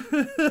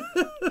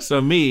 So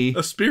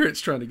a spirit's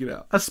trying to get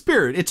out. A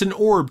spirit. It's an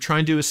orb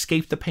trying to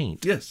escape the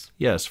paint.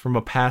 Yes, from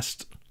a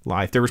past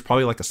life. There was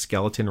probably like a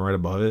skeleton right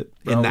above it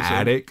in the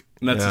attic.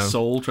 And that's a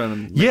soul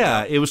trying to...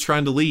 Yeah, it was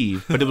trying to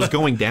leave, but it was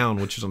going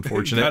down, which is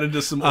unfortunate. Got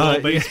into some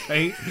oil-based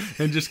paint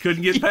and just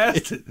couldn't get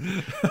past it.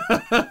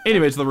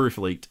 Anyways, the roof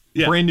leaked.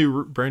 Yeah. Brand new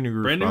roof, by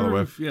the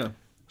way. Yeah.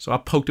 So I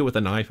poked it with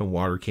a knife and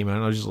water came out,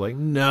 and I was just like,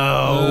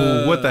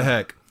 no, what the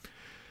heck?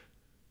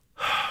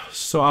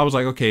 So I was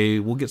like, okay,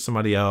 we'll get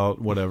somebody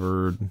out,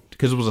 whatever,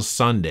 because it was a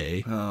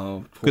Sunday.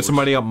 Oh, get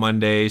somebody out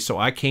Monday. So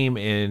I came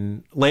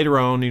in later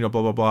on, blah,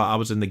 blah, blah. I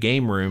was in the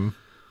game room,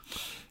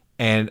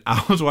 and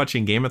I was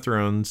watching Game of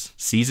Thrones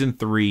Season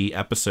 3,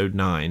 Episode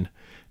 9.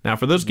 Now,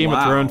 for those Game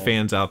of Thrones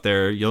fans out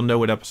there, you'll know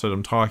what episode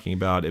I'm talking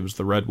about. It was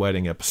the Red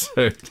Wedding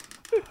episode.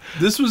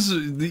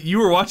 You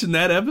were watching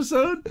that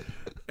episode?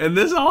 And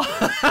this all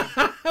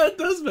it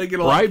does make it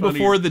a lot right funnier.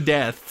 Before the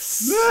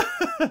deaths,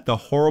 the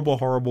horrible,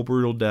 horrible,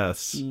 brutal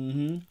deaths.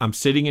 Mm-hmm. I'm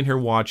sitting in here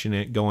watching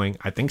it, going,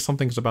 I think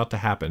something's about to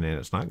happen, and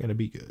it's not going to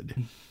be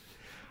good.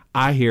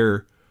 I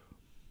hear,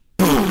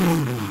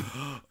 oh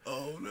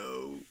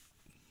no!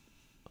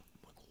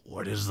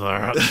 What is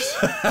that?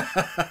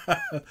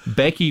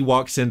 Becky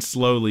walks in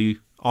slowly,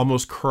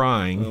 almost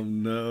crying. Oh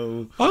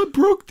no! I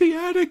broke the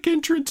attic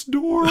entrance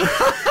door.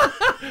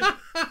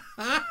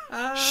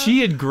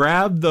 She had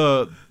grabbed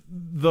the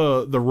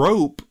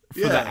rope for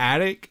the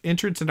attic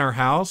entrance in our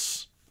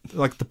house,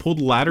 like to pull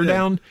the ladder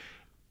down,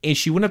 and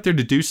she went up there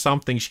to do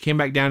something. She came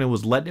back down and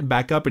was letting it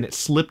back up, and it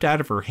slipped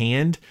out of her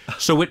hand,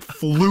 so it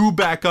flew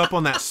back up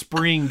on that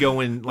spring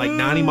going like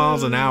 90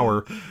 miles an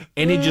hour,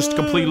 and it just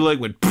completely like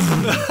went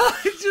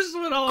It just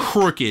went all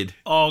crooked,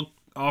 all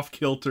off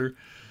kilter.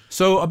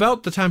 So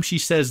about the time she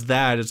says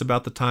that is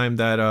about the time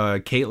that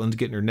Caitlin's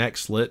getting her neck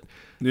slit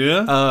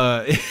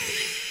Yeah.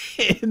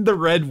 in the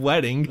red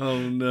wedding. Oh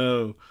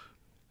no!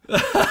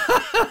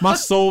 My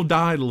soul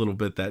died a little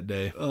bit that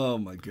day. Oh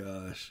my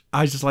gosh!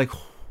 I was just like,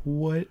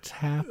 what's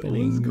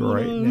happening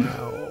right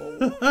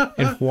now?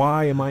 And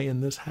why am I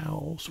in this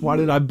house? Why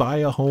did I buy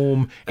a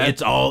home?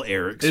 It's all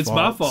Eric's fault. It's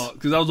my fault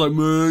because I was like,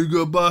 man, you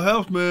gotta buy a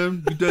house,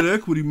 man. Get that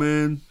equity,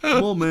 man.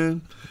 Come on,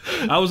 man.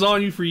 I was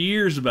on you for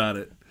years about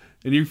it,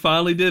 and you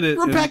finally did it.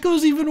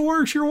 Rebecca's even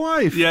worse, your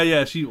wife. Yeah.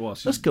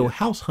 Let's go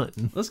house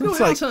hunting. Let's go It's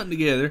house like, hunting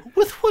together.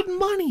 with what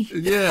money?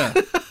 Yeah.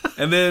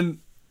 And then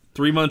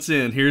 3 months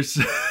in, here's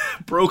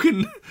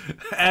broken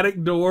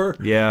attic door.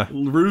 Yeah.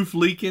 Roof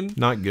leaking.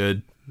 Not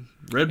good.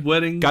 Red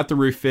wedding. Got the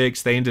roof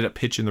fixed. They ended up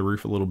pitching the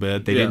roof a little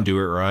bit. They didn't do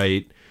it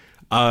right.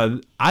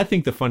 I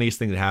think the funniest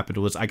thing that happened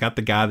was I got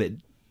the guy that,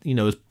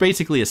 is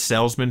basically a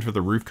salesman for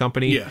the roof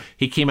company. Yeah.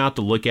 He came out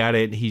to look at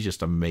it, and he's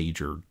just a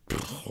major...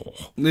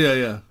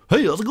 Yeah.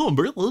 Hey, how's it going,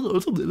 bro?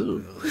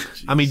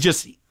 I mean,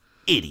 just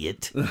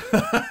idiot.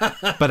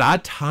 But I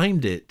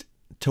timed it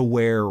to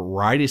where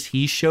right as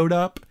he showed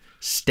up,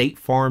 State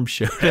Farm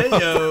showed up. Hey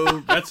yo,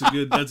 that's a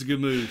good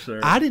move,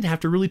 sir. I didn't have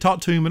to really talk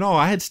to him at all.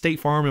 I had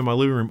State Farm in my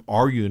living room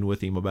arguing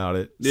with him about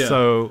it. Yeah.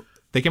 So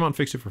they came out and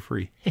fixed it for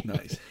free.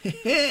 Nice.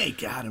 Hey,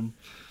 got him.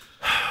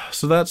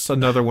 So that's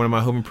another one of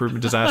my home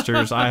improvement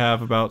disasters. I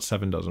have about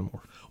 7 dozen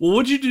more. Well,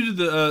 what'd you do to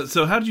the?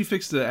 So how did you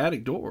fix the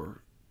attic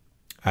door?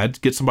 I had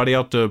to get somebody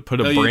out to put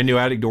a brand new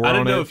attic door on it. I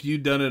didn't know if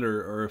you'd done it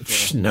or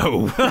if.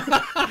 No.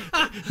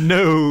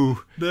 No.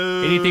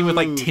 Anything with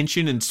like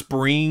tension and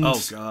springs.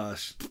 Oh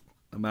gosh,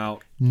 I'm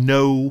out.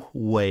 No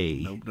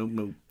way.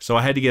 Nope. So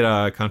I had to get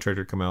a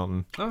contractor to come out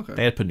and Okay.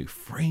 they had to put a new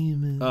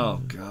frame in.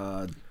 Oh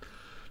god,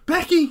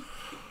 Becky.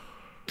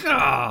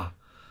 Ah.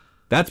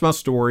 That's my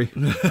story.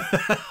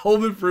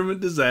 Home improvement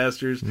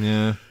disasters.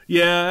 Yeah.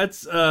 Yeah,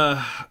 that's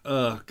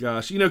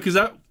gosh,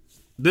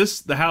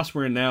 because the house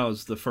we're in now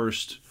is the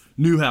first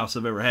new house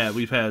I've ever had.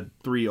 We've had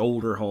 3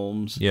 older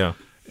homes. Yeah.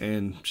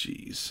 And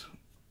jeez,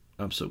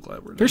 I'm so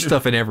glad we're. There's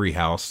stuff in every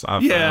house.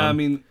 I've Yeah, found. I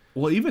mean,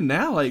 well, even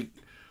now, like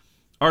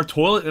our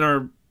toilet in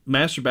our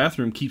master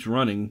bathroom keeps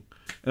running,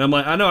 and I'm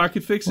like, I know I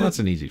could fix it. Well, that's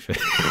an easy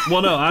fix.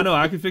 Well, no, I know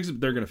I could fix it,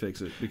 but they're gonna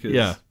fix it because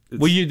Yeah.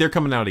 Well, they're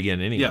coming out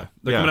again anyway. yeah,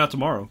 they're coming out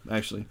tomorrow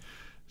actually.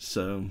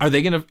 So Are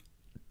they gonna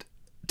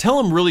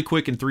tell them really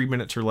quick in 3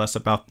 minutes or less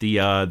about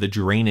the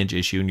drainage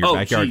issue in your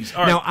backyard? Geez.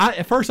 All right. Now,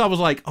 at first I was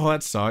like, "Oh,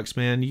 that sucks,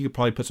 man. You could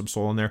probably put some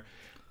soil in there."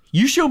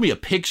 You showed me a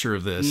picture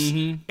of this,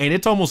 and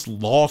it's almost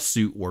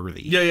lawsuit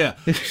worthy. Yeah.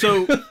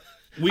 So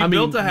we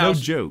built the house.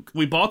 No joke.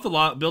 We bought the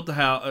lot, built the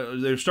house.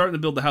 They were starting to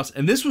build the house,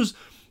 and this was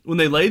when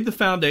they laid the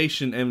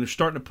foundation and they're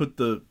starting to put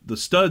the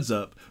studs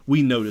up.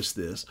 We noticed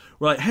this.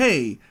 We're like,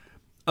 hey.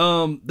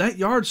 That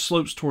yard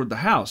slopes toward the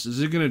house. Is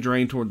it going to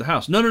drain toward the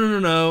house?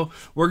 No.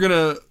 We're going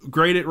to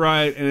grade it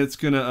right, and it's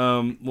going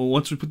to,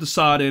 once we put the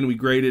sod in, we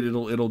grade it,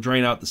 it'll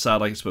drain out the side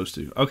like it's supposed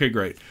to. Okay,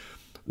 great.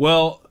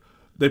 Well,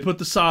 they put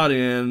the sod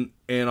in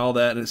and all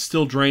that, and it's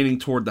still draining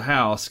toward the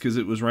house because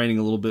it was raining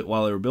a little bit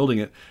while they were building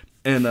it.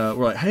 And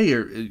we're like, hey,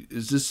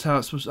 is this how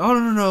it's supposed to? Oh,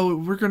 no.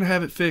 We're going to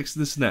have it fixed,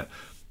 this and that.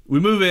 We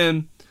move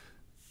in.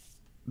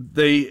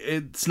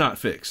 It's not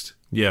fixed.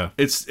 Yeah.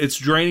 It's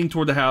draining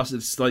toward the house.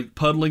 It's like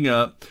puddling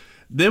up.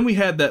 Then we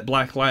had that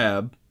black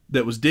lab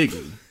that was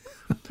digging.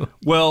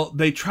 Well,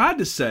 they tried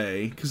to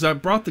say, because I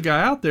brought the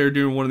guy out there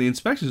during one of the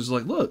inspections,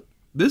 like, look,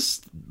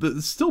 this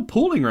is still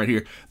pooling right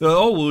here. They're like,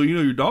 oh, well,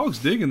 your dog's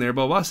digging there,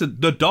 blah, blah. I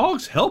said, the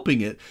dog's helping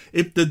it.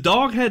 If the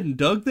dog hadn't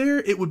dug there,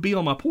 it would be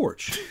on my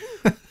porch.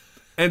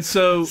 And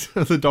so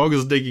the dog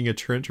is digging a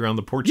trench around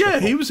the porch. yeah,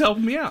 he was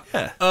helping me out.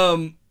 Yeah.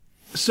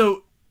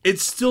 So it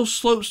still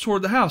slopes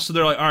toward the house. So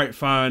they're like, all right,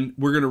 fine,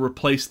 we're going to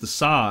replace the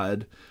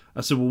sod.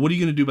 I said, well, what are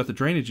you going to do about the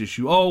drainage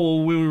issue? Oh,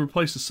 well, when we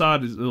replace the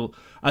sod,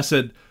 I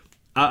said,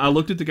 I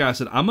looked at the guy, I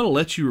said, I'm going to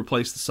let you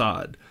replace the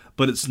sod,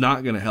 but it's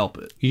not going to help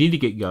it. You need to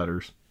get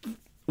gutters.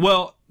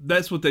 Well,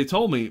 that's what they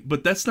told me,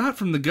 but that's not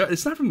from the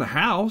it's not from the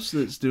house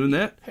that's doing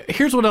that.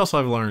 Here's what else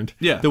I've learned.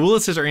 Yeah. The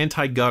Willises are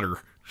anti-gutter.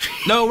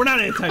 No, we're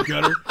not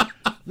anti-gutter.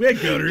 We had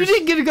gutters. You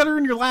didn't get a gutter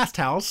in your last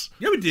house.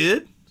 Yeah, we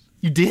did.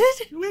 You did?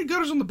 We had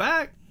gutters on the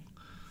back.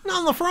 Not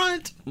on the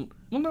front.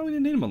 Well, no, we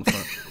didn't need them on the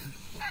front.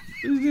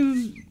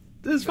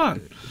 It's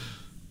fine.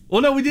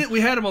 Well, no, we did.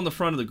 We had them on the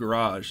front of the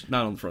garage,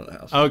 not on the front of the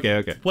house.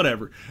 Okay.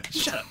 Whatever.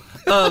 Shut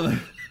up.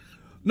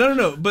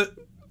 No. But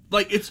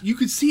like you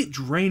could see it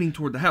draining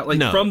toward the house, like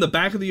No. from the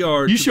back of the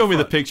yard. You to showed me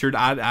the front. picture.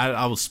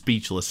 I was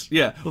speechless.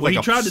 Yeah, It was well, like he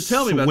a tried to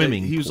tell me about that.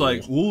 swimming He was pool.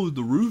 like, "Whoa,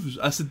 the roof is."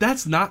 I said,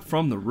 "That's not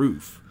from the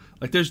roof.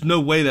 Like, there's no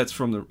way that's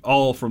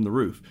all from the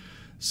roof."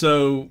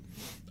 So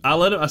I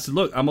let him. I said,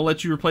 "Look, I'm gonna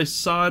let you replace the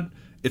sod.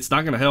 It's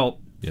not gonna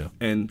help." Yeah.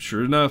 And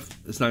sure enough,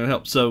 it's not gonna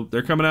help. So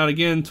they're coming out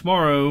again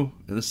tomorrow,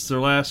 and this is their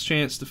last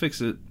chance to fix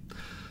it.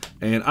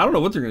 And I don't know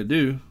what they're gonna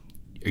do.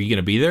 Are you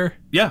gonna be there?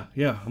 Yeah,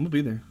 I'm gonna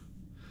be there.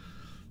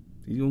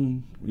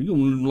 You gonna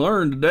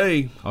learn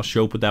today. I'll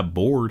show up with that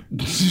board.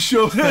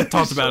 Show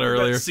talked about it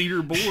earlier. That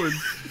cedar board.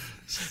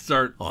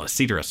 Start. Oh,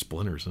 cedar has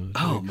splinters.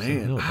 Oh,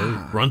 man.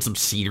 Run some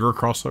cedar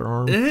across their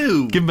arm.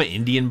 Ew. Give them an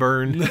Indian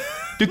burn.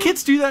 Do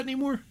kids do that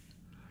anymore?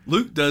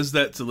 Luke does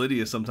that to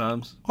Lydia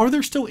sometimes. Are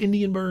there still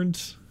Indian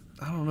burns?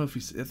 I don't know if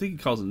I think he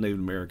calls it Native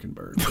American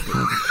burn.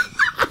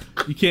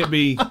 You can't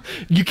be.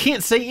 You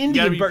can't say You Indian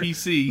gotta be burn.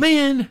 PC.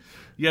 Man.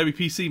 You gotta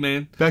be PC,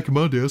 man. Back in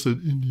my day, I said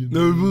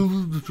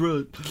Indian. That's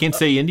right. Can't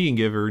say Indian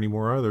giver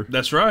anymore either.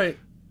 That's right.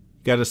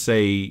 Got to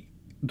say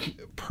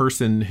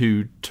person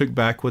who took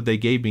back what they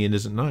gave me and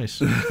isn't nice.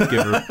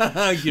 Giver.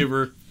 Give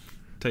her,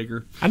 take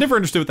her. I never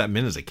understood what that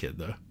meant as a kid,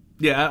 though.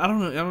 Yeah, I don't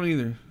know. I don't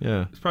either.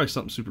 Yeah. It's probably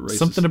something super racist.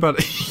 Something about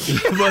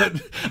it.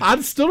 but I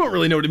still don't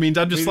really know what it means.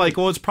 I'm just like,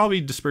 well, it's probably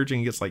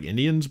disparaging against like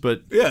Indians,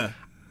 but yeah,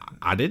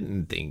 I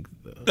didn't think.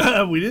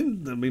 we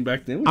didn't. I mean,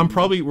 back then.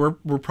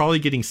 We're probably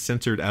getting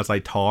censored as I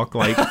talk.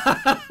 Like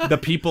the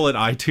people at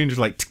iTunes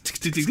are like, tick, tick,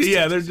 tick, tick, tick.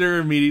 Yeah, they're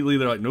immediately.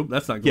 They're like, nope,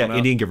 that's not going Yeah, out.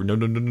 Indian giver. No.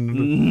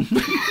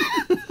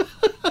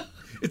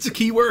 It's a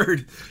key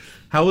word.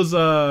 How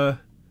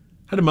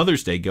did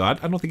Mother's Day go? I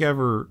don't think I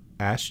ever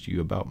asked you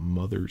about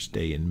Mother's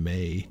Day in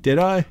May. Did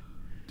I?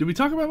 Did we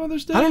talk about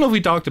Mother's Day? I don't know if we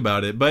talked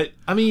about it, but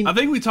I mean, I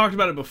think we talked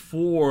about it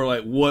before,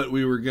 like what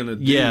we were gonna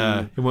do.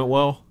 yeah, it went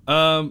well.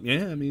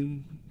 Yeah. I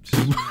mean,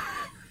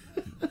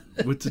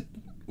 went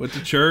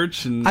to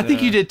church, and I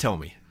think you did tell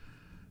me.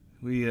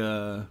 We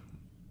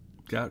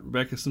got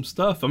Rebecca some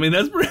stuff. I mean,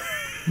 that's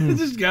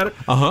just got it.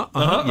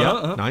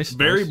 Yeah, nice.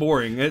 Very nice.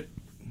 boring.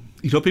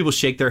 You know, people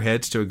shake their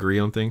heads to agree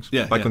on things.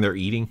 Yeah, like yeah. when they're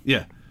eating.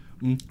 Yeah.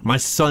 My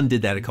son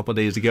did that a couple of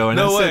days ago, and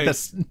No I way.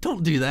 said,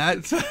 "Don't do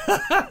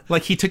that."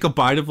 Like he took a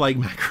bite of like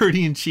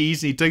macaroni and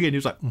cheese, and he took it, and he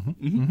was like,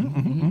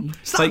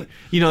 It's like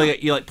you know,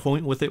 you like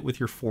point with it with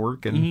your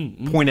fork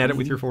and point at it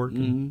with your fork.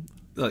 And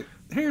Like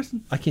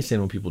Harrison. I can't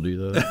stand when people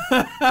do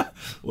that.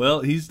 Well,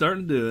 he's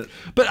starting to do it.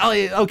 But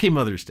okay,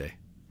 Mother's Day.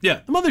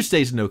 Yeah. Mother's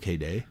Day's an okay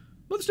day.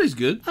 Mother's Day's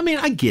good. I mean,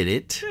 I get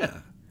it.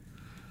 Yeah.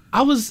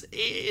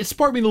 It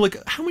sparked me to look,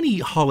 how many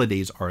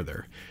holidays are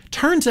there?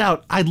 Turns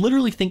out, I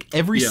literally think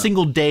every Yeah.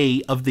 single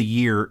day of the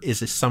year is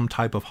some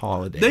type of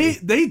holiday.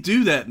 They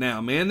do that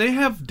now, man. They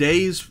have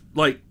days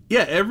like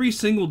every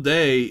single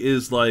day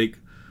is like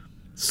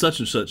such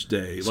and such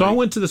day. So I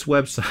went to this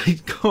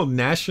website called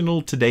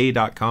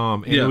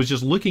nationaltoday.com, and Yeah. it was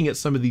just looking at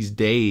some of these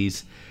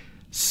days.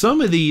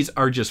 Some of these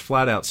are just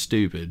flat out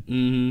stupid.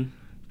 Mm-hmm.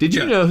 Did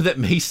you Yeah. know that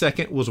May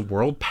 2nd was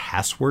World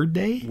Password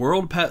Day?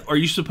 Are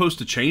you supposed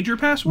to change your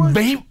password?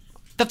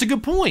 That's a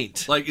good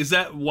point. Like, is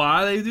that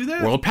why they do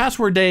that? World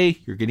Password Day,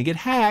 you're going to get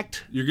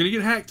hacked. You're gonna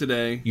get hacked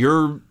today.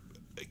 Your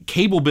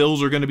cable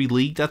bills are going to be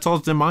leaked. That's all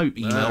that's in my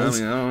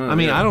emails.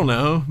 I don't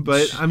know.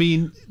 But, I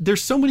mean,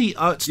 there's so many...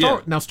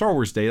 Now, Star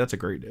Wars Day, that's a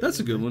great day. That's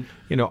a good one.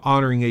 You know,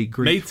 honoring a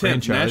great May 10th,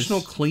 franchise.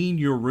 National Clean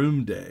Your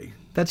Room Day.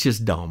 That's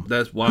just dumb.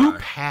 That's why. Who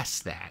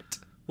passed that?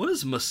 What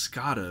is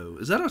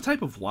Moscato? Is that a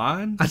type of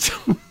wine? I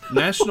don't...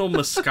 National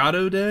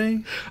Moscato Day?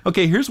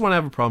 Okay, here's one I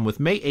have a problem with.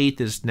 May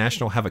 8th is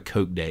National Have a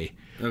Coke Day.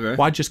 Okay.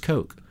 Why just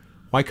Coke?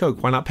 Why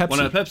Coke? Why not Pepsi? Why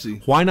not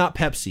Pepsi? Why not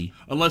Pepsi?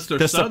 Unless they're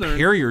The Southern.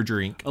 superior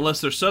drink.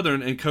 Unless they're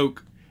Southern and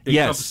Coke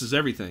Yes. encompasses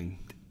everything.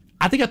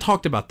 I think I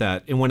talked about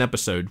that in one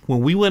episode. When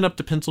we went up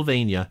to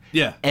Pennsylvania,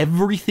 Yeah.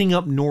 everything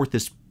up north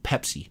is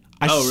Pepsi.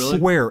 I Oh, really?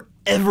 swear,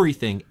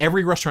 everything.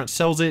 Every restaurant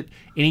sells it.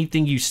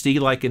 Anything you see,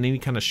 like in any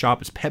kind of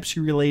shop, is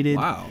Pepsi related.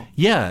 Wow.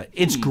 Yeah,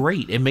 it's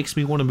great. It makes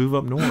me want to move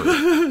up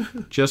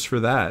north just for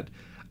that.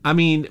 I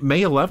mean,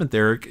 May 11th,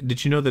 Eric,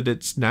 did you know that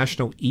it's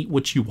National Eat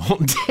What You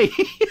Want Day?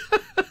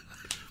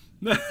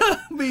 I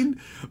mean,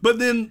 but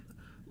then,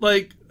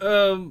 like,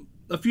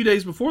 a few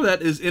days before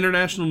that is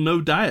International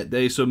No Diet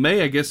Day. So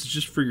May, I guess, is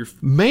just for your...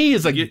 May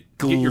is a Get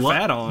your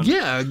fat on.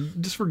 Yeah,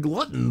 just for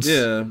gluttons.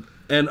 Yeah.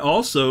 And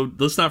also,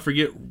 let's not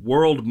forget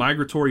World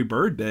Migratory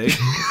Bird Day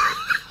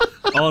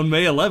on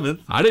May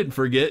 11th. I didn't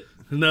forget.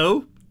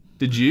 No?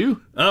 Did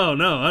you? Oh,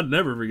 no, I'd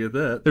never forget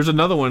that. There's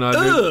another one.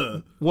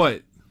 Ugh.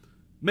 What?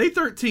 May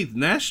 13th,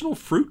 National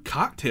Fruit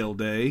Cocktail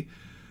Day.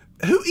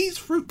 Who eats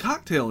fruit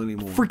cocktail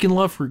anymore? Freaking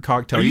love fruit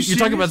cocktail. Are you You're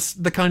talking serious?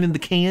 about the kind in the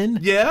can?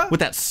 Yeah. With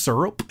that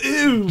syrup?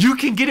 Ew. You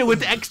can get it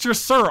with extra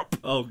syrup.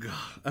 Oh, God.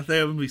 I think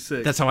I'm going to be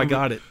sick. That's how I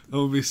got it. I'm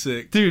going to be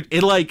sick. Dude,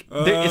 it's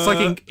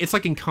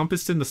like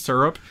encompassed in the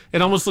syrup.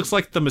 It almost looks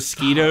like the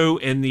mosquito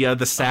and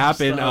the sap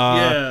in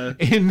stop.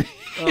 in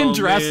Oh,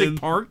 Jurassic man.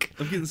 Park.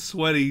 I'm getting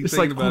sweaty. It's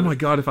thinking like, about oh my it.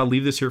 god, if I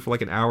leave this here for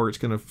like an hour, it's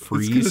gonna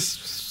freeze.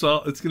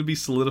 It's gonna be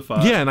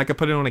solidified. Yeah, and I could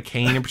put it on a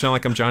cane and pretend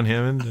like I'm John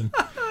Hammond. And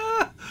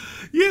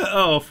Yeah.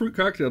 Oh, fruit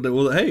cocktail day.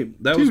 Well, hey,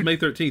 that was May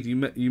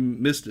 13th. You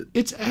missed it.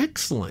 It's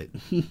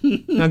excellent.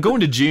 Now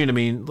going to June, I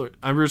mean, look,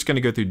 I'm just going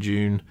to go through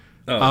June.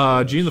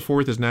 June the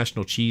 4th is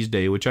National Cheese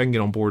Day, which I can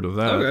get on board with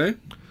that. Okay.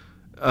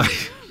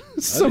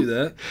 I'll do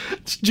that.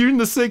 June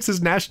the 6th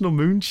is National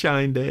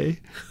Moonshine Day.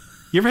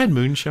 You ever had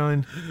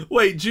moonshine?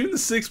 Wait, June the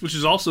 6th, which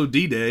is also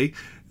D-Day.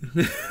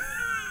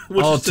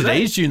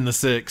 Today's June the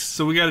 6th.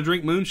 So we got to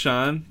drink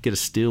moonshine. Get a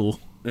still.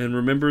 And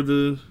remember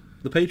the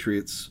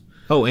Patriots.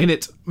 Oh, and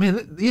it's,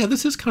 man, yeah,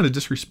 this is kind of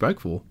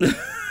disrespectful.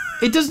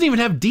 It doesn't even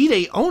have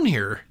D-Day on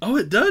here. Oh,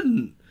 it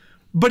doesn't.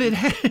 But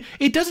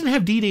it doesn't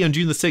have D-Day on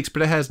June the 6th,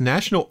 but it has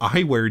National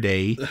Eyewear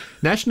Day,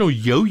 National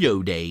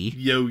Yo-Yo Day.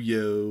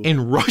 Yo-Yo.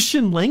 And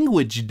Russian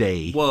Language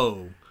Day.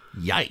 Whoa.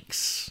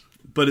 Yikes.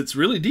 But it's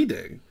really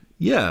D-Day.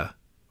 Yeah.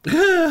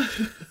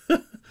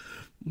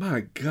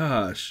 My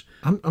gosh.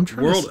 I'm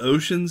trying World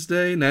Oceans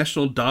Day,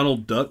 National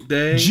Donald Duck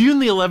Day. June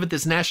the 11th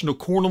is National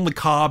Corn on the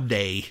Cob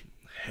Day.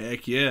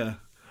 Heck yeah.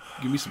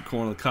 Give me some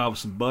corn on the cob with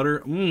some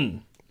butter.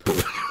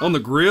 On the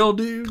grill,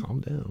 dude.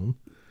 Calm down.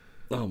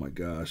 Oh my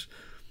gosh.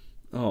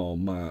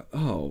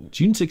 Oh.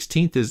 June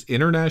 16th is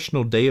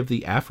International Day of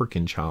the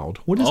African Child.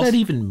 What does that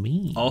even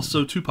mean?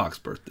 Also Tupac's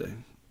birthday.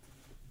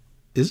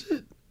 Is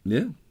it?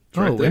 Yeah.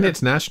 Oh, and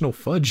it's National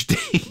Fudge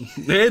Day.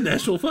 And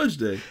National Fudge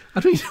Day. I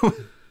don't even know.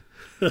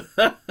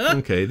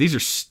 Okay, these are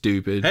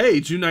stupid.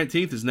 Hey, June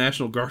 19th is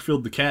National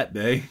Garfield the Cat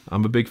Day.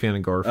 I'm a big fan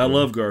of Garfield. I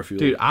love Garfield.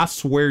 Dude, I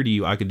swear to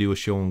you, I could do a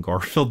show on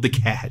Garfield the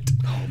cat.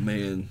 Oh,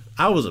 man.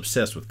 I was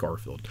obsessed with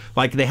Garfield.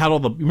 Like, they had all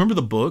the... Remember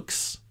the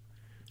books?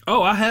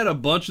 Oh, I had a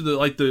bunch of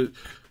the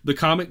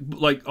comic,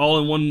 like, all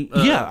in one...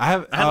 Yeah, I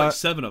had like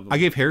 7 of them. I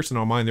gave Harrison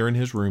all mine. They're in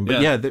his room.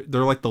 But yeah,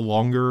 they're like the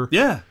longer...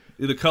 Yeah.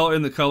 The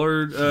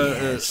colored...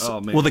 Yes.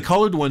 Oh, man. Well, the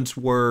colored ones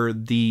were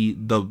the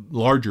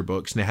larger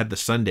books, and they had the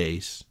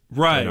Sundays.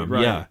 Right.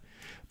 Yeah.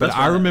 But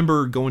I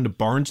remember going to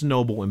Barnes &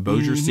 Noble in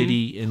Bossier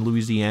City in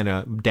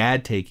Louisiana,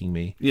 Dad taking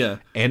me. Yeah.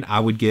 And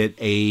I would get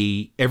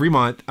every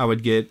month, I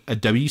would get a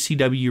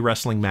WCW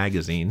wrestling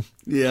magazine.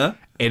 Yeah.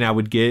 And I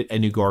would get a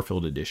new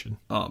Garfield edition.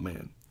 Oh,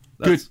 man.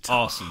 That's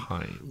awesome.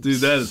 Times.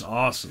 Dude, that is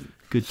awesome.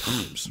 Good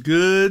times.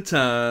 Good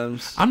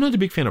times. I'm not a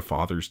big fan of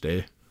Father's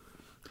Day.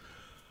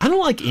 I don't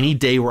like any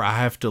day where I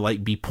have to,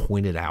 like, be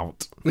pointed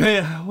out.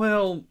 Yeah,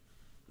 well,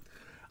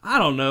 I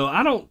don't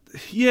know.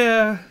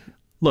 Yeah.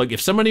 Look,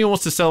 if somebody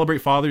wants to celebrate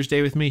Father's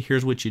Day with me,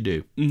 here's what you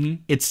do. Mm-hmm.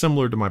 It's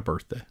similar to my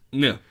birthday.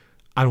 Yeah.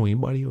 I don't want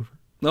anybody over.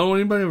 I don't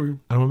want anybody over here.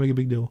 I don't want to make a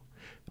big deal.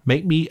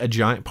 Make me a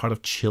giant pot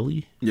of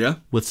chili. Yeah.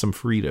 With some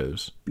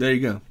Fritos. There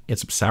you go. And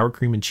some sour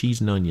cream and cheese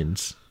and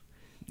onions.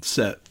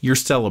 Set. You're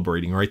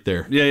celebrating right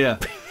there. Yeah.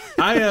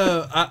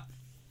 I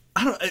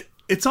don't...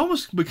 It's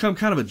almost become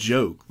kind of a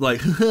joke.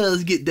 Like,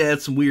 let's get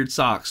Dad some weird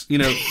socks. You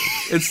know,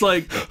 it's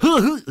like...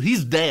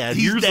 He's Dad.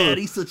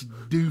 He's such a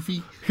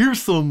doofy.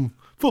 Here's some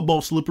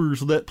football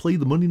slippers that play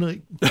the Monday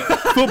night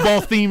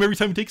football theme every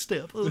time you take a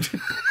step.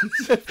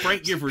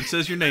 Frank Gifford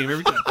says your name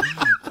every time.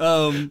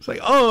 It's like,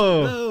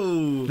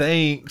 oh,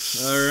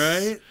 thanks. All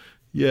right.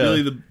 Yeah.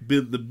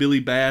 The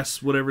Billy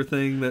Bass, whatever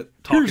thing,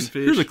 that talking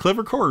fish. Here's a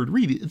clever card.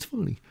 Read it. It's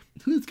funny.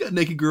 It's got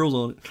naked girls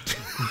on it.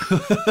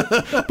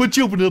 But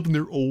you open it up and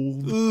they're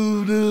old.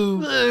 Oh, no.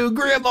 Oh,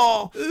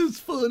 Grandma. It's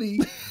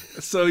funny.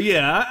 So,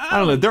 yeah. I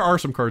don't know. There are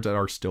some cards that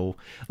are still...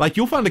 Like,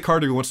 you'll find a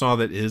card every once in a while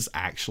that is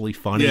actually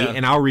funny,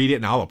 and I'll read it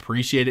and I'll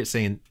appreciate it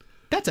saying,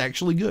 that's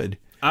actually good.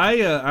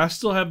 I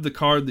still have the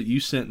card that you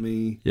sent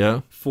me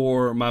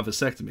for my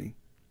vasectomy.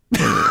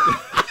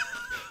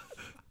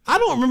 I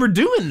don't remember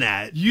doing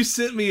that. You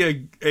sent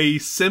me a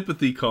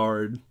sympathy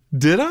card.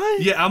 Did I?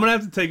 Yeah, I'm going to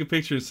have to take a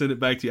picture and send it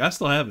back to you. I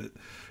still have it.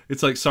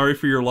 It's like, sorry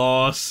for your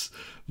loss,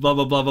 blah,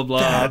 blah, blah, blah, blah.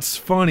 That's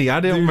funny.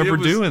 I didn't remember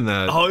doing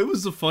that. Oh, it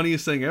was the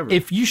funniest thing ever.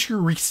 If you should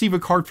receive a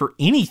card for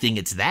anything,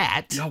 it's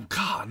that. Oh,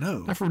 God, no.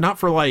 Not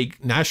for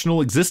like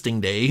National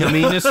Existing Day. I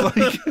mean, it's like...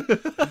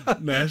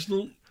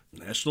 National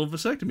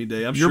Vasectomy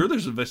Day. I'm sure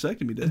there's a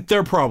vasectomy day.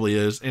 There probably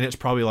is, and it's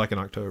probably like in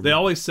October. They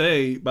always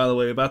say, by the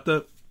way, about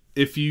the...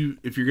 If you're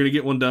going to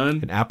get one done...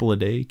 An apple a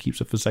day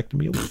keeps a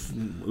vasectomy away.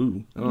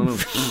 Ooh, I don't know.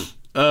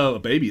 A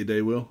baby a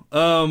day will.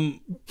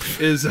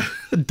 Is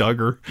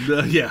Duggar.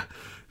 Yeah.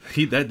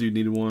 That dude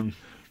needed one.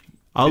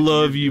 I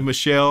love you,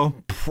 Michelle.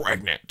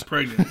 Pregnant.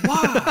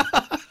 Wow.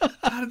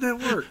 How did that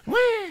work?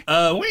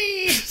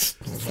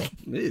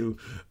 Ew.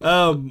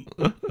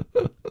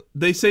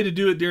 They say to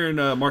do it during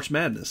March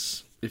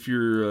Madness. If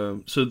you're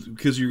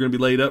because you're going to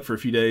be laid up for a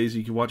few days,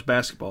 you can watch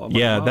basketball.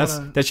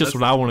 That's just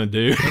what I want to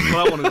do. That's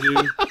what I want to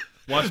do.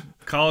 Watch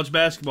college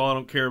basketball. I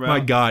don't care about.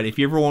 My God, if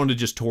you ever wanted to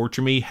just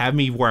torture me, have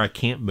me where I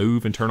can't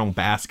move and turn on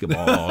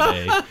basketball all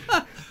day.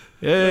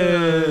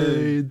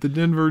 Hey, the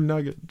Denver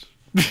Nuggets.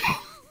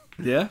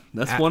 Yeah,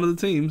 that's one of the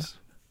teams.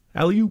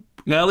 Alley-oop.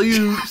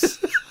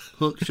 Alley-oops.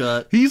 Hook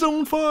shot. He's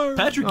on fire.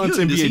 Patrick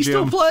Ewing, does he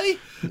still play?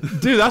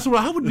 Dude, that's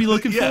what I would be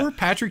looking for.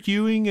 Patrick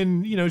Ewing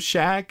and,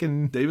 Shaq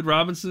and... David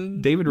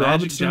Robinson.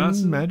 Magic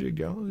Johnson.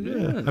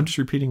 Yeah. I'm just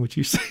repeating what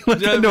you say.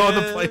 Like I know all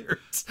the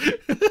players.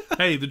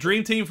 Hey, the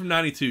Dream Team from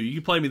 '92. You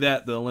can play me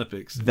that at the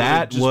Olympics.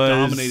 That just was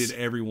dominated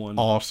everyone.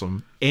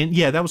 Awesome. And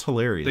yeah, that was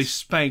hilarious. They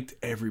spanked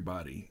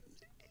everybody.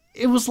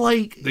 It was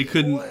like They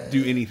couldn't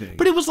do anything.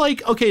 But it was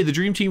like, okay, the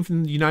Dream Team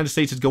from the United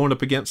States is going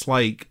up against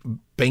like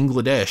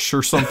Bangladesh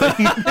or something.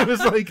 It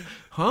was like,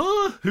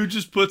 huh? Who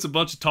just puts a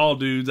bunch of tall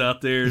dudes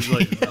out there? Is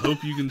like, I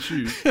hope you can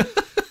shoot.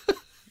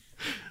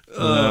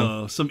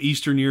 Some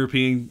Eastern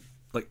European,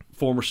 like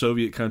former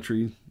Soviet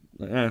country.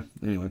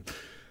 Anyway,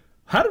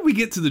 how did we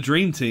get to the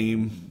Dream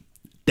Team?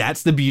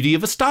 That's the beauty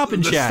of a stop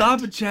and The chat.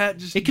 Stop and Chat.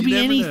 Just It could you be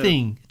never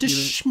anything. know.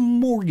 Just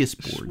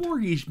smorgasbord.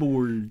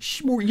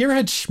 Smorgasbord. You ever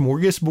had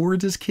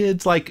smorgasbords as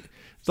kids? Like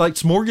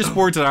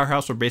smorgasbords at our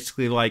house are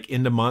basically like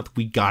end of month.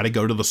 We got to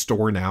go to the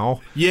store now.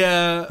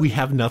 Yeah, We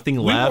have nothing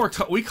we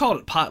left. we called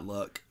it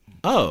potluck.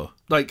 Oh,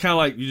 Like kind of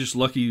like you're just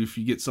lucky if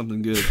you get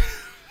something good,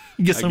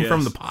 you get some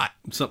from guess. the pot.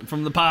 something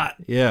from the pot.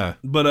 Yeah.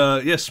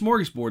 But yeah,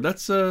 smorgasbord.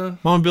 That's Mom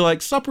would be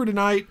like, supper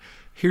tonight.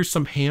 Here's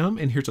some ham,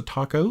 and here's a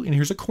taco, and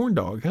here's a corn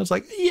dog. I was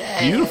like, yeah,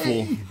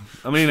 beautiful.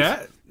 I mean,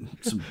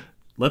 some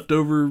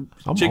leftover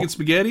chicken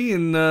spaghetti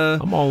and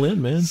I'm all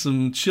in, man.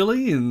 some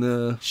chili and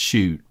a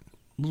Shoot,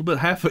 little bit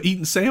half a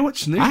eaten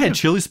sandwich. I had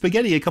chili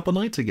spaghetti a couple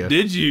nights ago.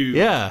 Did you?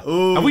 Yeah.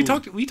 Ooh. We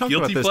talked about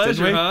Guilty this,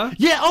 pleasure, didn't we? huh?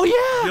 Yeah. Oh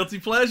yeah. Guilty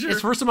pleasure. It's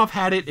the first time I've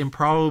had it in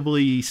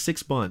probably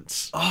 6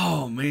 months.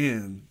 Oh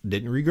man,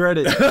 Didn't regret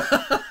it.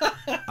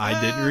 I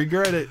didn't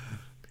regret it.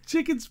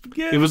 chicken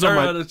spaghetti. It was on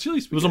Or, my chili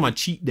It spaghetti. was on my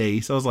cheat day,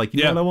 so I was like,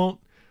 you Yeah. know what I want?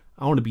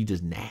 I want to be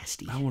just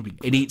nasty. I wanna be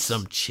and eat gross.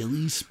 some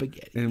chili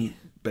spaghetti. And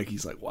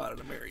Becky's like, "Why did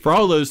I marry you?" For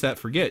all those that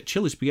forget,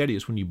 chili spaghetti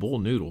is when you boil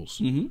noodles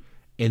and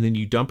then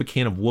you dump a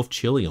can of Wolf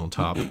chili on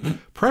top.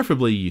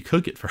 Preferably, you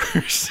cook it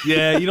first.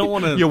 Yeah, you don't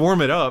want to. You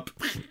warm it up.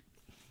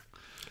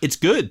 It's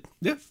good.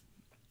 Yeah.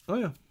 Oh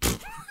yeah.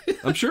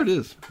 I'm sure it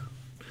is.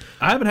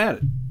 I haven't had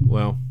it.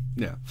 Well,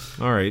 Yeah.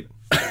 all right.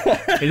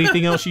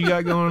 Anything else you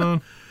got going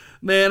on?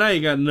 Man, I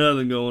ain't got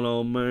nothing going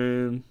on,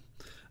 man.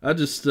 I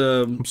just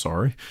I'm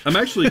sorry. I'm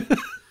actually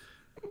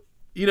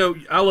you know,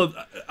 I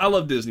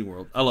love Disney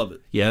World. I love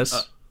it.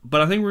 Yes.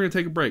 But I think we're going to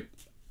take a break.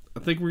 I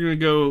think we're going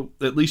to go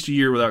at least a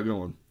year without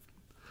going.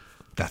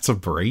 That's a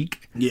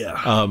break.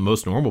 Yeah.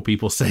 Most normal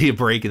people say a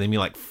break and they mean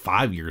like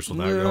 5 years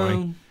without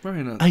going.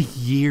 Probably not. A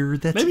year.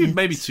 That's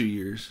Maybe 2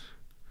 years.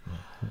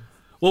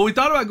 Well, we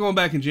thought about going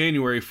back in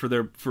January for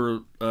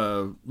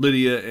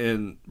Lydia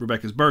and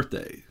Rebecca's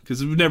birthday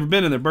because we've never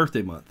been in their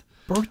birthday month.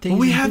 birthday. But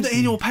we have the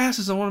annual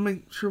passes. I want to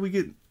make sure we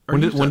get. our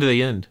When use do up.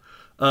 they end?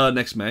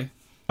 Next May.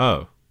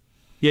 Oh,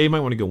 yeah. You might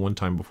want to go one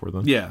time before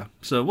then. Yeah.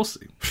 So we'll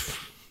see.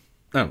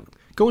 I don't know.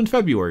 Go in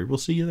February. We'll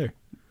see you there.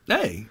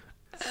 Hey.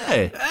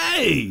 Hey.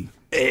 Hey.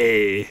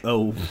 Hey.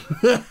 Oh.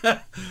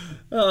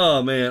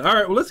 Oh man. All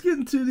right. Well, let's get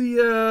into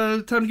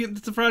the time to get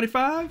into Friday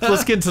Five.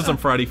 Let's get into some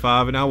Friday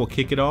Five, and I will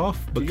kick it off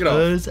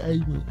because I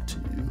want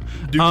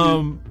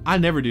to. I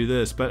never do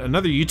this, but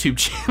another YouTube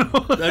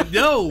channel.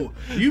 No,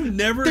 you've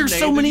never. There's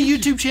so named a many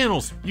YouTube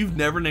channels. You've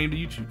never named a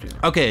YouTube channel.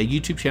 Okay, a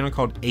YouTube channel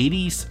called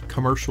 80s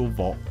Commercial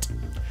Vault.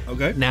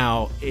 Okay.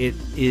 Now, it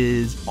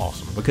is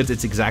awesome because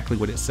it's exactly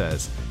what it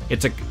says.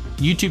 It's a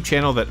YouTube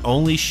channel that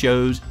only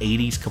shows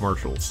 80s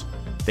commercials.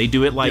 They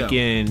do it like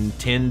in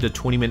 10 to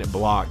 20 minute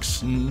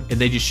blocks, and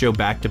they just show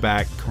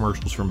back-to-back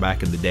commercials from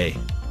back in the day.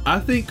 I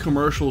think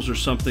commercials are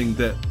something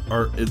that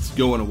it's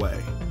going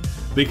away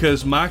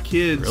because my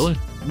kids. Really?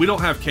 We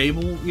don't have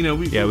cable. You know,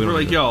 we we're don't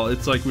like either. y'all.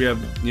 It's like we have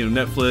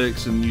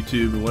Netflix and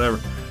YouTube and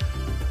whatever.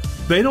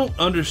 They don't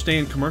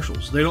understand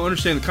commercials. They don't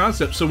understand the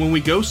concept. So when we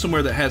go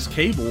somewhere that has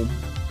cable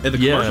and the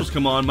commercials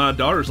come on, my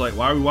daughter's like,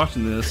 "Why are we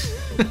watching this?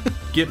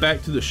 Get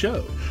back to the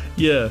show."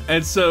 Yeah.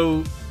 And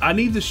so I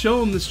need to show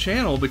them this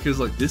channel because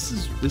like this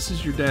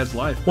is your dad's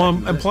life. Well, back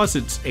in the and day. plus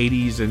it's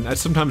 80s and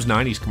sometimes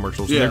 90s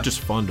commercials, and Yeah. they're just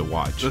fun to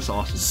watch. That's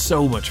awesome.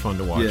 So much fun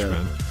to watch, Yeah.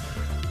 man.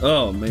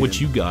 Oh man. What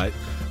you got?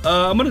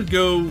 I'm gonna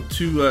go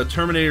to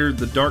Terminator: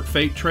 The Dark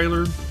Fate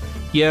trailer.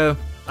 Yeah.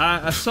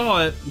 I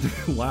saw it.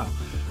 Wow.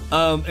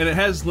 And it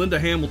has Linda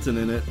Hamilton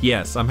in it.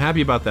 Yes, I'm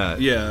happy about that.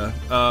 Yeah.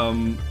 Now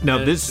and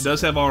this- it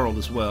does have Arnold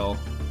as well.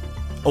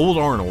 Old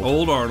Arnold.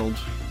 Old Arnold.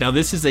 Now,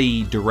 this is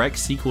a direct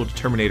sequel to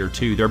Terminator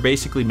 2. They're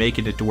basically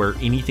making it to where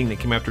anything that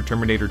came after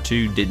Terminator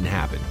 2 didn't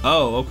happen,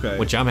 Oh, okay.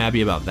 which I'm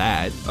happy about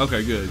that.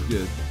 Okay, good.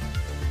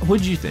 What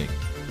did you think?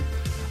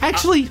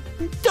 Actually,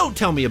 don't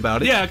tell me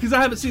about it. Yeah, because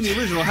I haven't seen the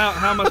original.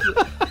 How much?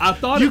 I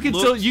thought you it can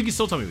looked,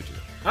 still tell me what you think.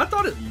 I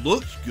thought it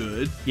looked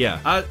good. Yeah.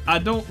 I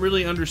don't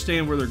really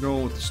understand where they're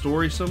going with the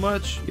story so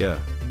much. Yeah.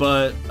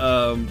 But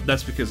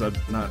that's because I'm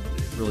not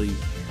really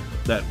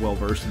that well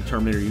versed in the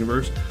Terminator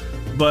universe.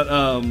 But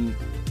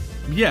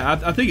yeah,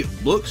 I think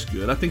it looks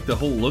good. I think the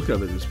whole look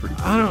of it is pretty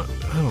cool. I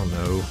don't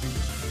know.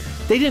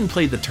 They didn't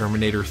play the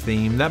Terminator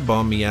theme. That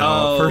bummed me out.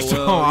 Oh, First of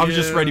well, all, I was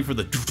just yeah. ready for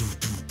the.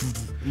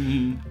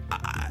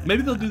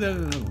 Maybe they'll do that in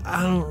another one.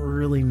 I don't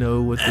really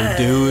know what they're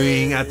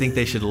doing. I think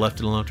they should have left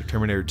it alone after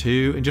Terminator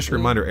 2. And just a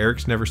reminder,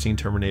 Eric's never seen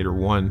Terminator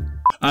 1.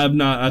 I've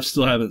not. I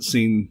still haven't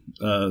seen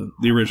the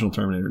original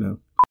Terminator. No.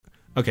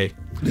 Okay.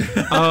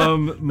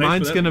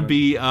 Mine's that, gonna Brian.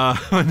 be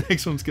my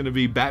next one's gonna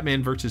be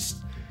Batman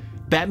versus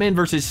Batman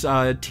versus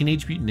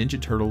Teenage Mutant Ninja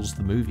Turtles,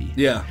 the movie.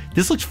 Yeah,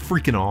 This looks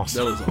freaking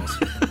awesome. that was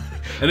awesome.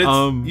 And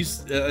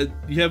it's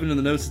you have it in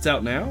the notes. It's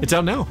out now. It's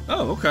out now.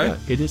 Oh, okay. Yeah,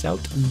 it is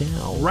out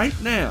now. Right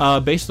now.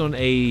 Based on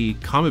a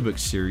comic book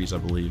series, I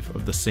believe,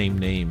 of the same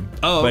name.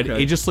 Oh, But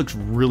okay. it just looks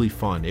really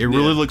fun. It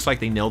really looks like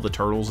they nailed the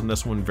turtles in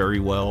this one very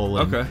well.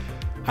 And Okay.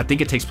 I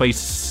think it takes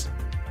place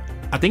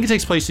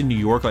in New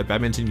York, like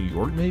Batman's in New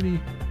York,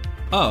 maybe.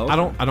 Oh, okay.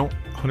 I don't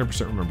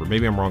 100% remember.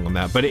 Maybe I'm wrong on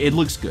that, but it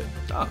looks good.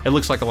 Oh. It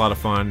looks like a lot of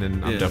fun,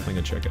 and I'm Yeah. definitely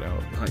gonna check it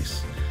out.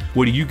 Nice.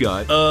 What do you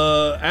got?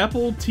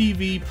 Apple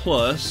TV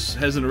Plus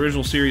has an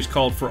original series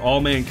called For All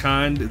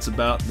Mankind. It's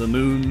about the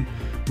moon,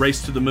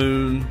 race to the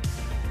moon,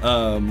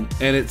 and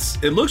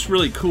it looks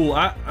really cool.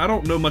 I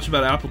don't know much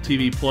about Apple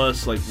TV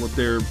Plus, like what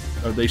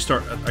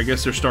I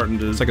guess they're starting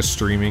to. It's like a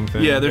streaming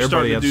thing. Yeah, they're Everybody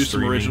starting to has do some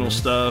streaming original now.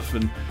 stuff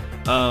and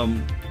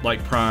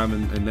like Prime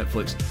and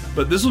Netflix.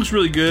 But this looks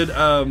really good.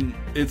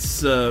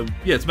 It's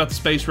about the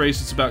space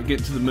race. It's about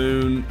getting to the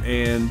moon,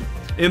 and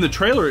in the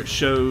trailer it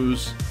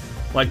shows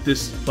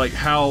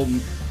how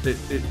it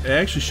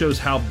actually shows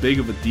how big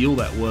of a deal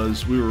that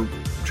was. We were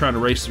trying to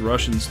race the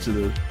Russians to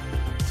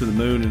the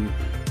moon, and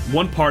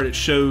one part it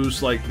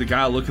shows like the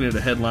guy looking at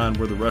a headline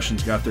where the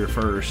Russians got there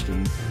first,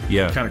 and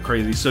kind of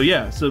crazy. So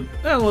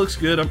that looks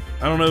good. I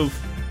don't know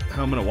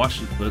how I'm gonna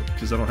watch it, but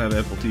because I don't have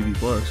Apple TV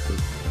Plus,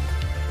 but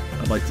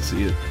I'd like to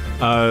see it.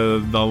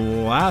 The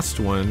last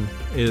one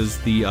is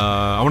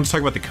I want to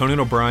talk about the Conan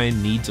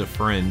O'Brien Needs a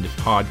Friend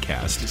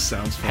podcast. This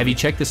sounds funny. Have you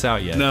checked this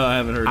out yet? No, I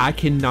haven't heard. I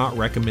cannot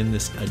recommend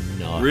this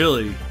enough.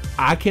 Really?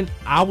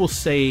 I will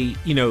say,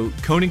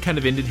 Conan kind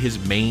of ended his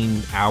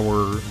main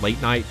hour late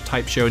night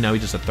type show. Now he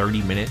does a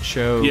 30-minute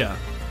show. Yeah.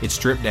 It's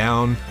stripped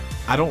down.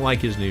 I don't like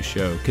his new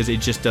show because it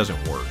just doesn't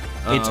work.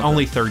 It's okay.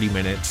 only 30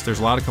 minutes. There's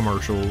a lot of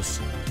commercials.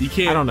 You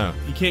can't. I don't know.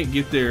 You can't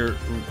get there.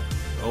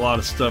 A lot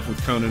of stuff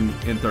with Conan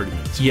in 30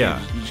 minutes. You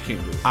just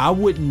can't do it. I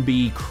wouldn't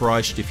be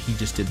crushed if he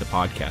just did the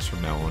podcast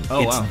from now on.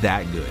 Oh, it's wow.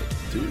 that good.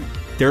 Dude.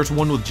 There's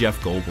one with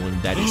Jeff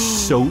Goldblum that is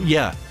so,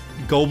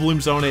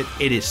 Goldblum's on it.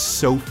 It is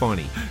so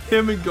funny.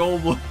 Him and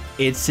Goldblum.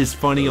 It's as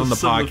funny on the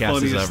Some of podcast as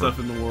funniest ever. stuff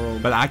in the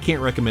world. But I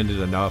can't recommend it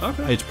enough.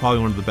 Okay. It's probably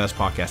one of the best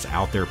podcasts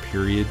out there,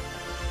 period.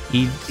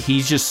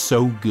 He's just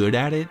so good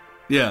at it.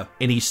 Yeah.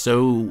 And he's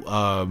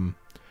so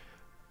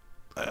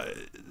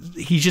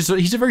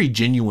he's a very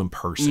genuine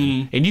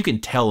person, and you can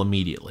tell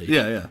immediately.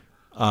 Yeah.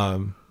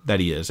 That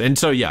he is. And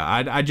so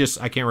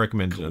I can't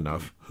recommend it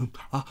enough.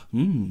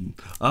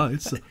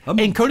 It's.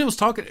 And Conan was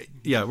talking.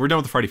 Yeah, we're done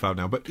with the Friday Five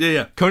now. But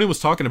Yeah. Conan was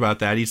talking about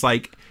that. He's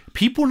like,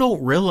 people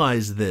don't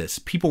realize this.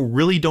 People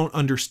really don't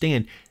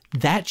understand.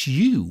 That's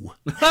you.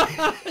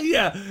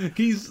 Yeah.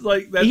 He's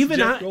like that's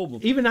Jeff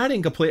Goldblum. Even I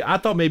didn't complete. I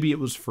thought maybe it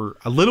was for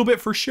a little bit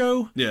for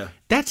show. Yeah.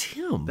 That's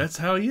him. That's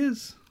how he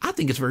is. I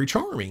think it's very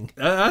charming.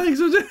 I think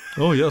so too.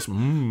 Oh yes.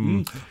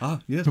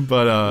 Yes.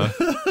 But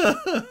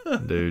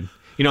dude.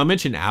 I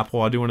mentioned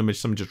Apple. I do want to mention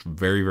something just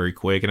very, very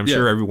quick, and I'm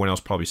sure everyone else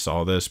probably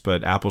saw this,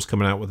 but Apple's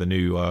coming out with a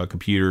new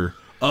computer.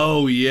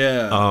 Oh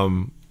yeah.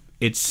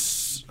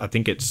 I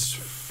think it's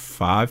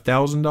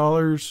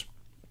 $5,000.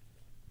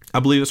 I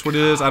believe that's what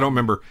it is. I don't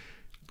remember.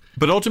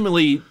 But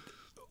ultimately,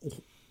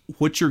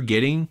 what you're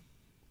getting,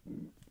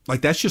 like,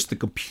 that's just the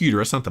computer.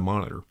 That's not the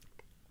monitor.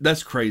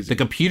 That's crazy. The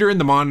computer and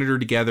the monitor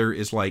together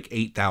is like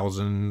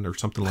 $8,000 or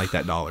something like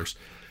that dollars.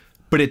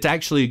 But it's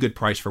actually a good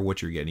price for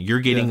what you're getting. You're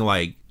getting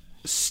like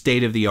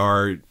state of the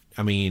art.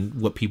 I mean,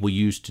 what people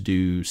used to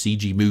do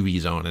CG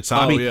movies on it. So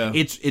I mean,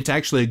 it's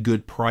actually a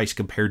good price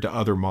compared to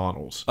other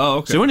models. Oh,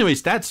 okay. So,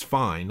 anyways, that's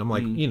fine. I'm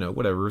like,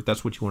 whatever. If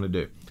that's what you want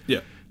to do. Yeah.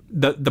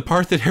 The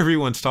part that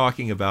everyone's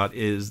talking about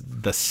is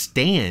the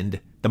stand.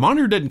 The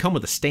monitor doesn't come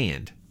with a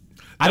stand.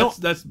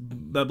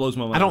 That blows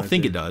my mind. I don't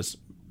think it does.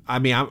 I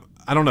mean,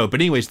 I don't know.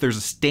 But anyways, there's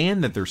a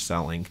stand that they're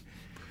selling.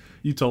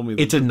 You told me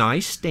that. It's a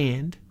nice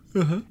stand.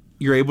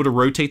 You're able to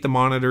rotate the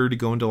monitor to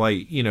go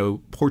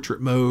into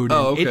portrait mode.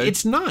 Oh, okay.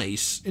 It's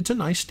nice. It's a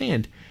nice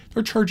stand.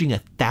 They're charging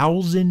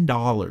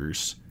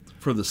 $1,000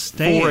 for the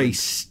stand. For a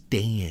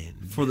stand.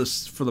 For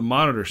the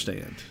monitor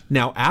stand.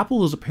 Now,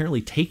 Apple is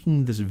apparently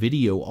taking this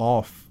video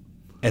off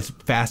as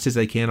fast as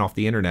they can off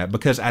the internet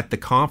because at the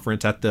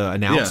conference, at the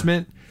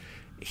announcement,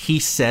 he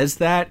says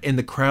that and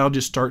the crowd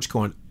just starts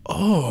going,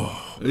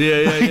 oh.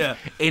 Yeah.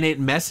 And it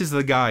messes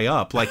the guy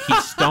up. Like, he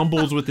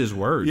stumbles with his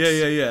words.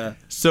 Yeah.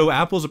 So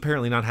Apple's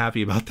apparently not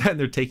happy about that, and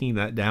they're taking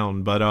that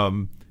down. But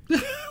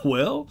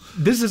well,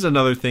 this is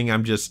another thing.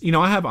 I'm just,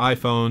 I have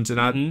iPhones,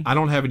 and I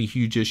don't have any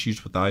huge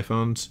issues with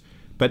iPhones.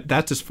 But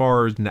that's as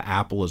far as the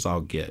Apple as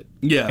I'll get.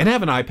 Yeah. And I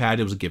have an iPad.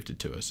 It was gifted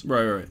to us.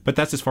 Right. But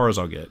that's as far as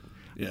I'll get.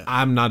 Yeah.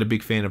 I'm not a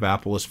big fan of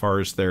Apple as far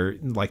as their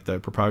the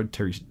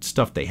proprietary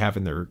stuff they have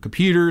in their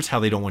computers, how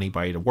they don't want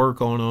anybody to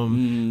work on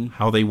them,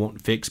 how they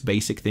won't fix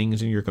basic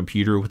things in your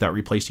computer without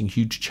replacing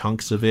huge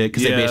chunks of it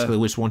because they basically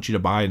just want you to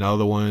buy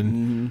another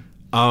one.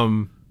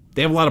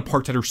 They have a lot of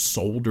parts that are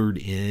soldered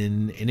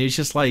in, and it's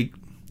just like...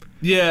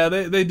 Yeah,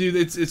 they do.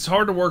 It's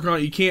hard to work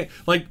on. You can't,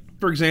 like,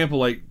 for example,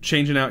 like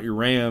changing out your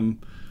RAM...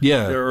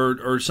 Yeah.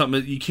 Or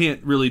something. You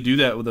can't really do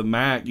that with a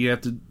Mac. You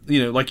have to,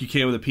 like you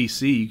can with a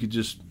PC. You could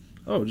just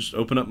oh, just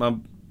open up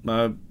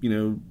my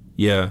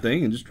Yeah.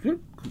 thing and just.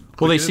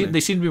 Well, they seem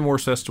to be more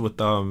obsessed with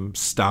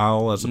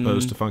style as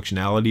opposed to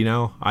functionality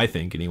now. I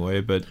think anyway,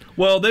 but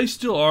Well, they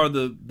still are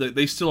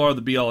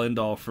the be all end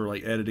all for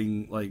like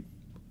editing like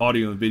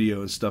audio and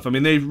video and stuff. I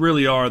mean, they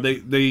really are.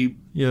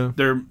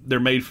 They're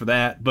made for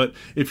that. But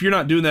if you're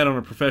not doing that on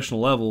a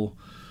professional level,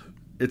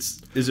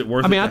 is it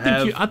worth? I mean,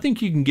 it I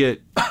think you can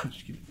get,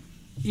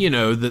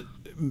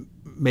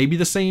 maybe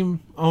the same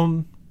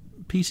on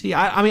PC.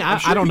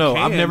 I don't know.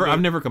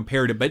 I've never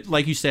compared it, but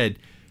like you said,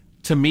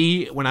 to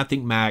me, when I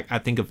think Mac, I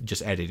think of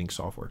just editing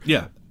software.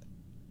 Yeah.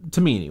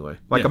 To me, anyway,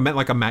 like a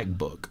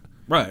MacBook.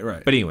 Right.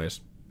 But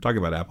anyways, talking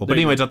about Apple. But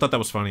anyways, I thought that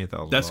was funny.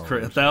 That's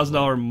correct.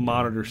 $1,000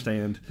 monitor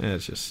stand. Yeah,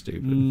 it's just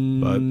stupid.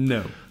 But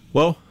no.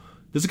 Well,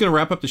 this is going to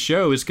wrap up the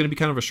show. It's going to be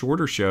kind of a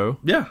shorter show.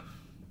 Yeah.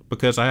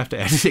 Because I have to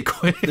edit it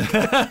quick.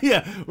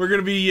 Yeah, you're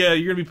gonna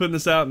be putting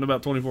this out in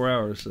about 24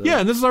 hours. So. Yeah,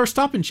 and this is our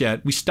stop and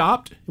chat. We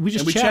stopped. We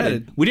just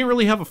chatted. We didn't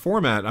really have a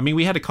format. I mean,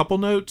 we had a couple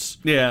notes.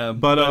 Yeah,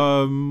 but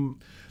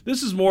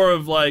this is more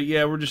of like,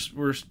 we're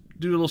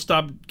do a little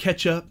stop,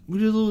 catch up. We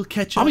do a little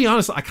catch up. I'll be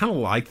honest, I kind of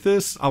like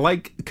this.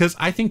 Because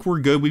I think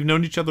we're good. We've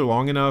known each other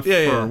long enough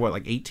for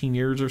like 18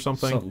 years or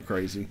something. Something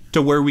crazy.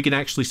 To where we can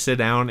actually sit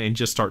down and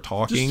just start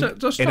talking.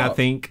 Just and talk. I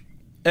think.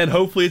 And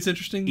hopefully it's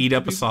interesting. Eat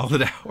up a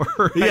solid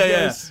hour.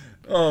 Yeah.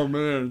 Oh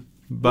man.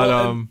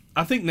 But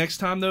I think next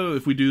time though,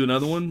 if we do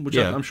another one, which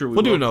I'm sure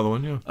we'll do another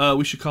one. Yeah.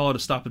 We should call it a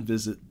stop and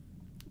visit.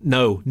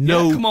 No.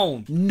 Yeah, come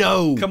on.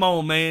 No. Come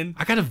on, man.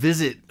 I gotta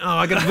visit. Oh,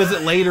 I gotta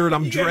visit later, and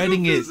I'm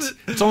dreading it.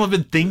 It's all I've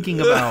been thinking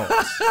about.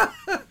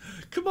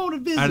 Come on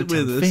and visit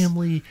with us.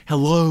 Family,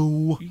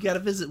 hello. You gotta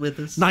visit with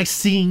us. Nice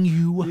seeing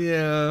you.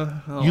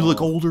 Yeah. Oh. You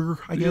look older,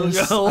 I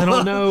guess. I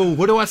don't know.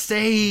 What do I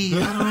say?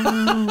 I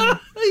don't know.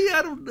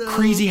 I don't know.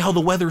 Crazy how the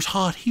weather's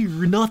hot here,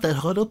 not that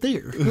hot up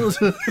there.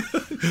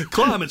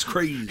 Climate's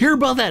crazy. Hear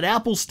about that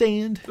Apple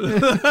stand?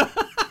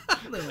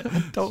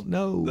 I don't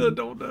know. I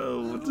don't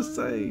know what to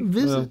say.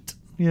 Visit.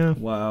 Yeah.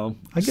 Wow.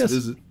 I guess.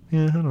 Visit.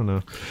 Yeah, I don't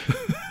know.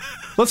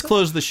 Let's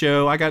close the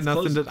show. I got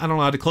nothing. I don't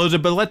know how to close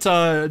it, but let's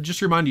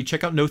just remind you,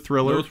 check out No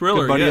Thriller. No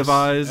Thriller, good buddy yes, of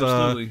ours.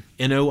 absolutely.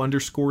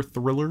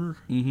 NO_Thriller.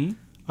 Mm-hmm.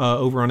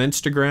 Over on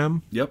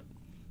Instagram. Yep.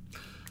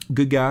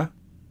 Good guy.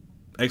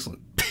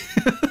 Excellent.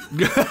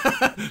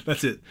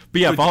 That's it.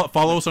 But yeah,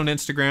 follow us on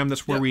Instagram.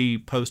 That's where we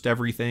post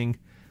everything.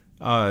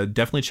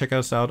 Definitely check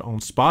us out on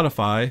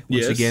Spotify.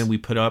 Once again, we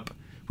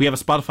have a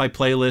Spotify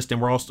playlist,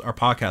 and our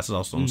podcast is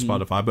also on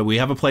Spotify. But we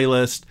have a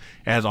playlist.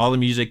 It has all the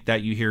music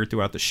that you hear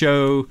throughout the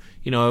show.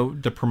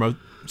 To promote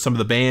some of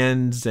the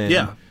bands,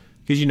 and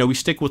because we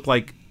stick with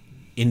like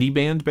indie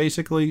bands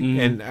basically,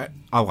 and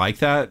I like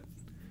that.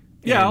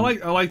 Yeah, I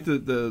like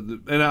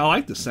the and I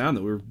like the sound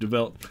that we've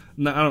developed.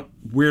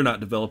 We're not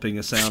developing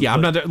a sound. Yeah,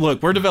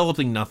 look, we're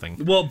developing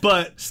nothing. Well,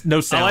 but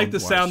no sound. I like the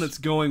sound that's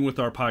going with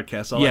our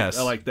podcast.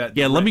 I like that.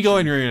 Yeah, let me go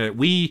in here.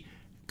 We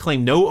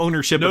claim no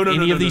ownership of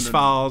any of these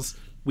files. No.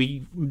 We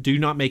do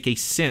not make a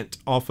cent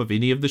off of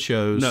any of the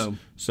shows. No.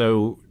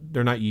 So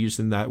they're not used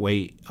in that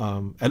way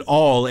at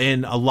all.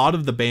 And a lot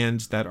of the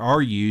bands that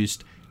are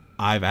used,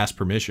 I've asked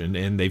permission,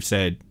 and they've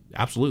said,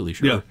 absolutely,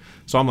 sure. Yeah.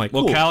 So I'm like,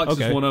 well, cool, Calix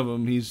is one of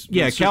them. He's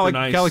super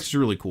nice. Calix is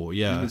really cool.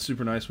 Yeah, he's been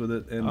super nice with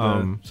it.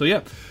 And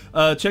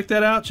check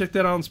that out. Check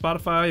that out on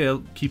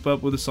Spotify. Keep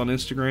up with us on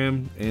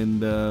Instagram,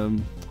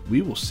 and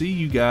we will see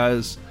you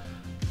guys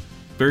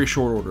very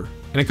short order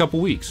in a couple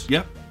weeks.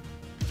 Yep,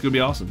 it's gonna be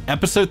awesome.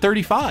 Episode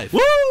 35. Woo!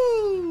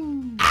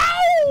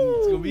 Ow!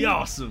 It's gonna be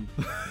awesome.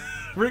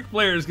 Ric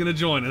Flair is going to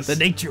join us. The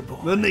Nature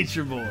Boy. The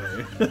Nature Boy.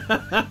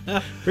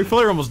 Ric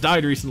Flair almost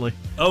died recently.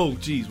 Oh,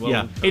 geez. Well,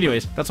 yeah.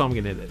 Anyways, that's all I'm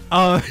going to edit.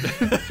 All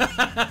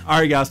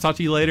right, guys. Talk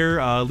to you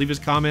later. Leave us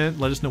a comment.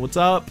 Let us know what's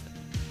up.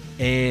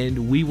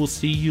 And we will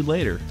see you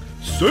later.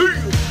 See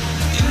you.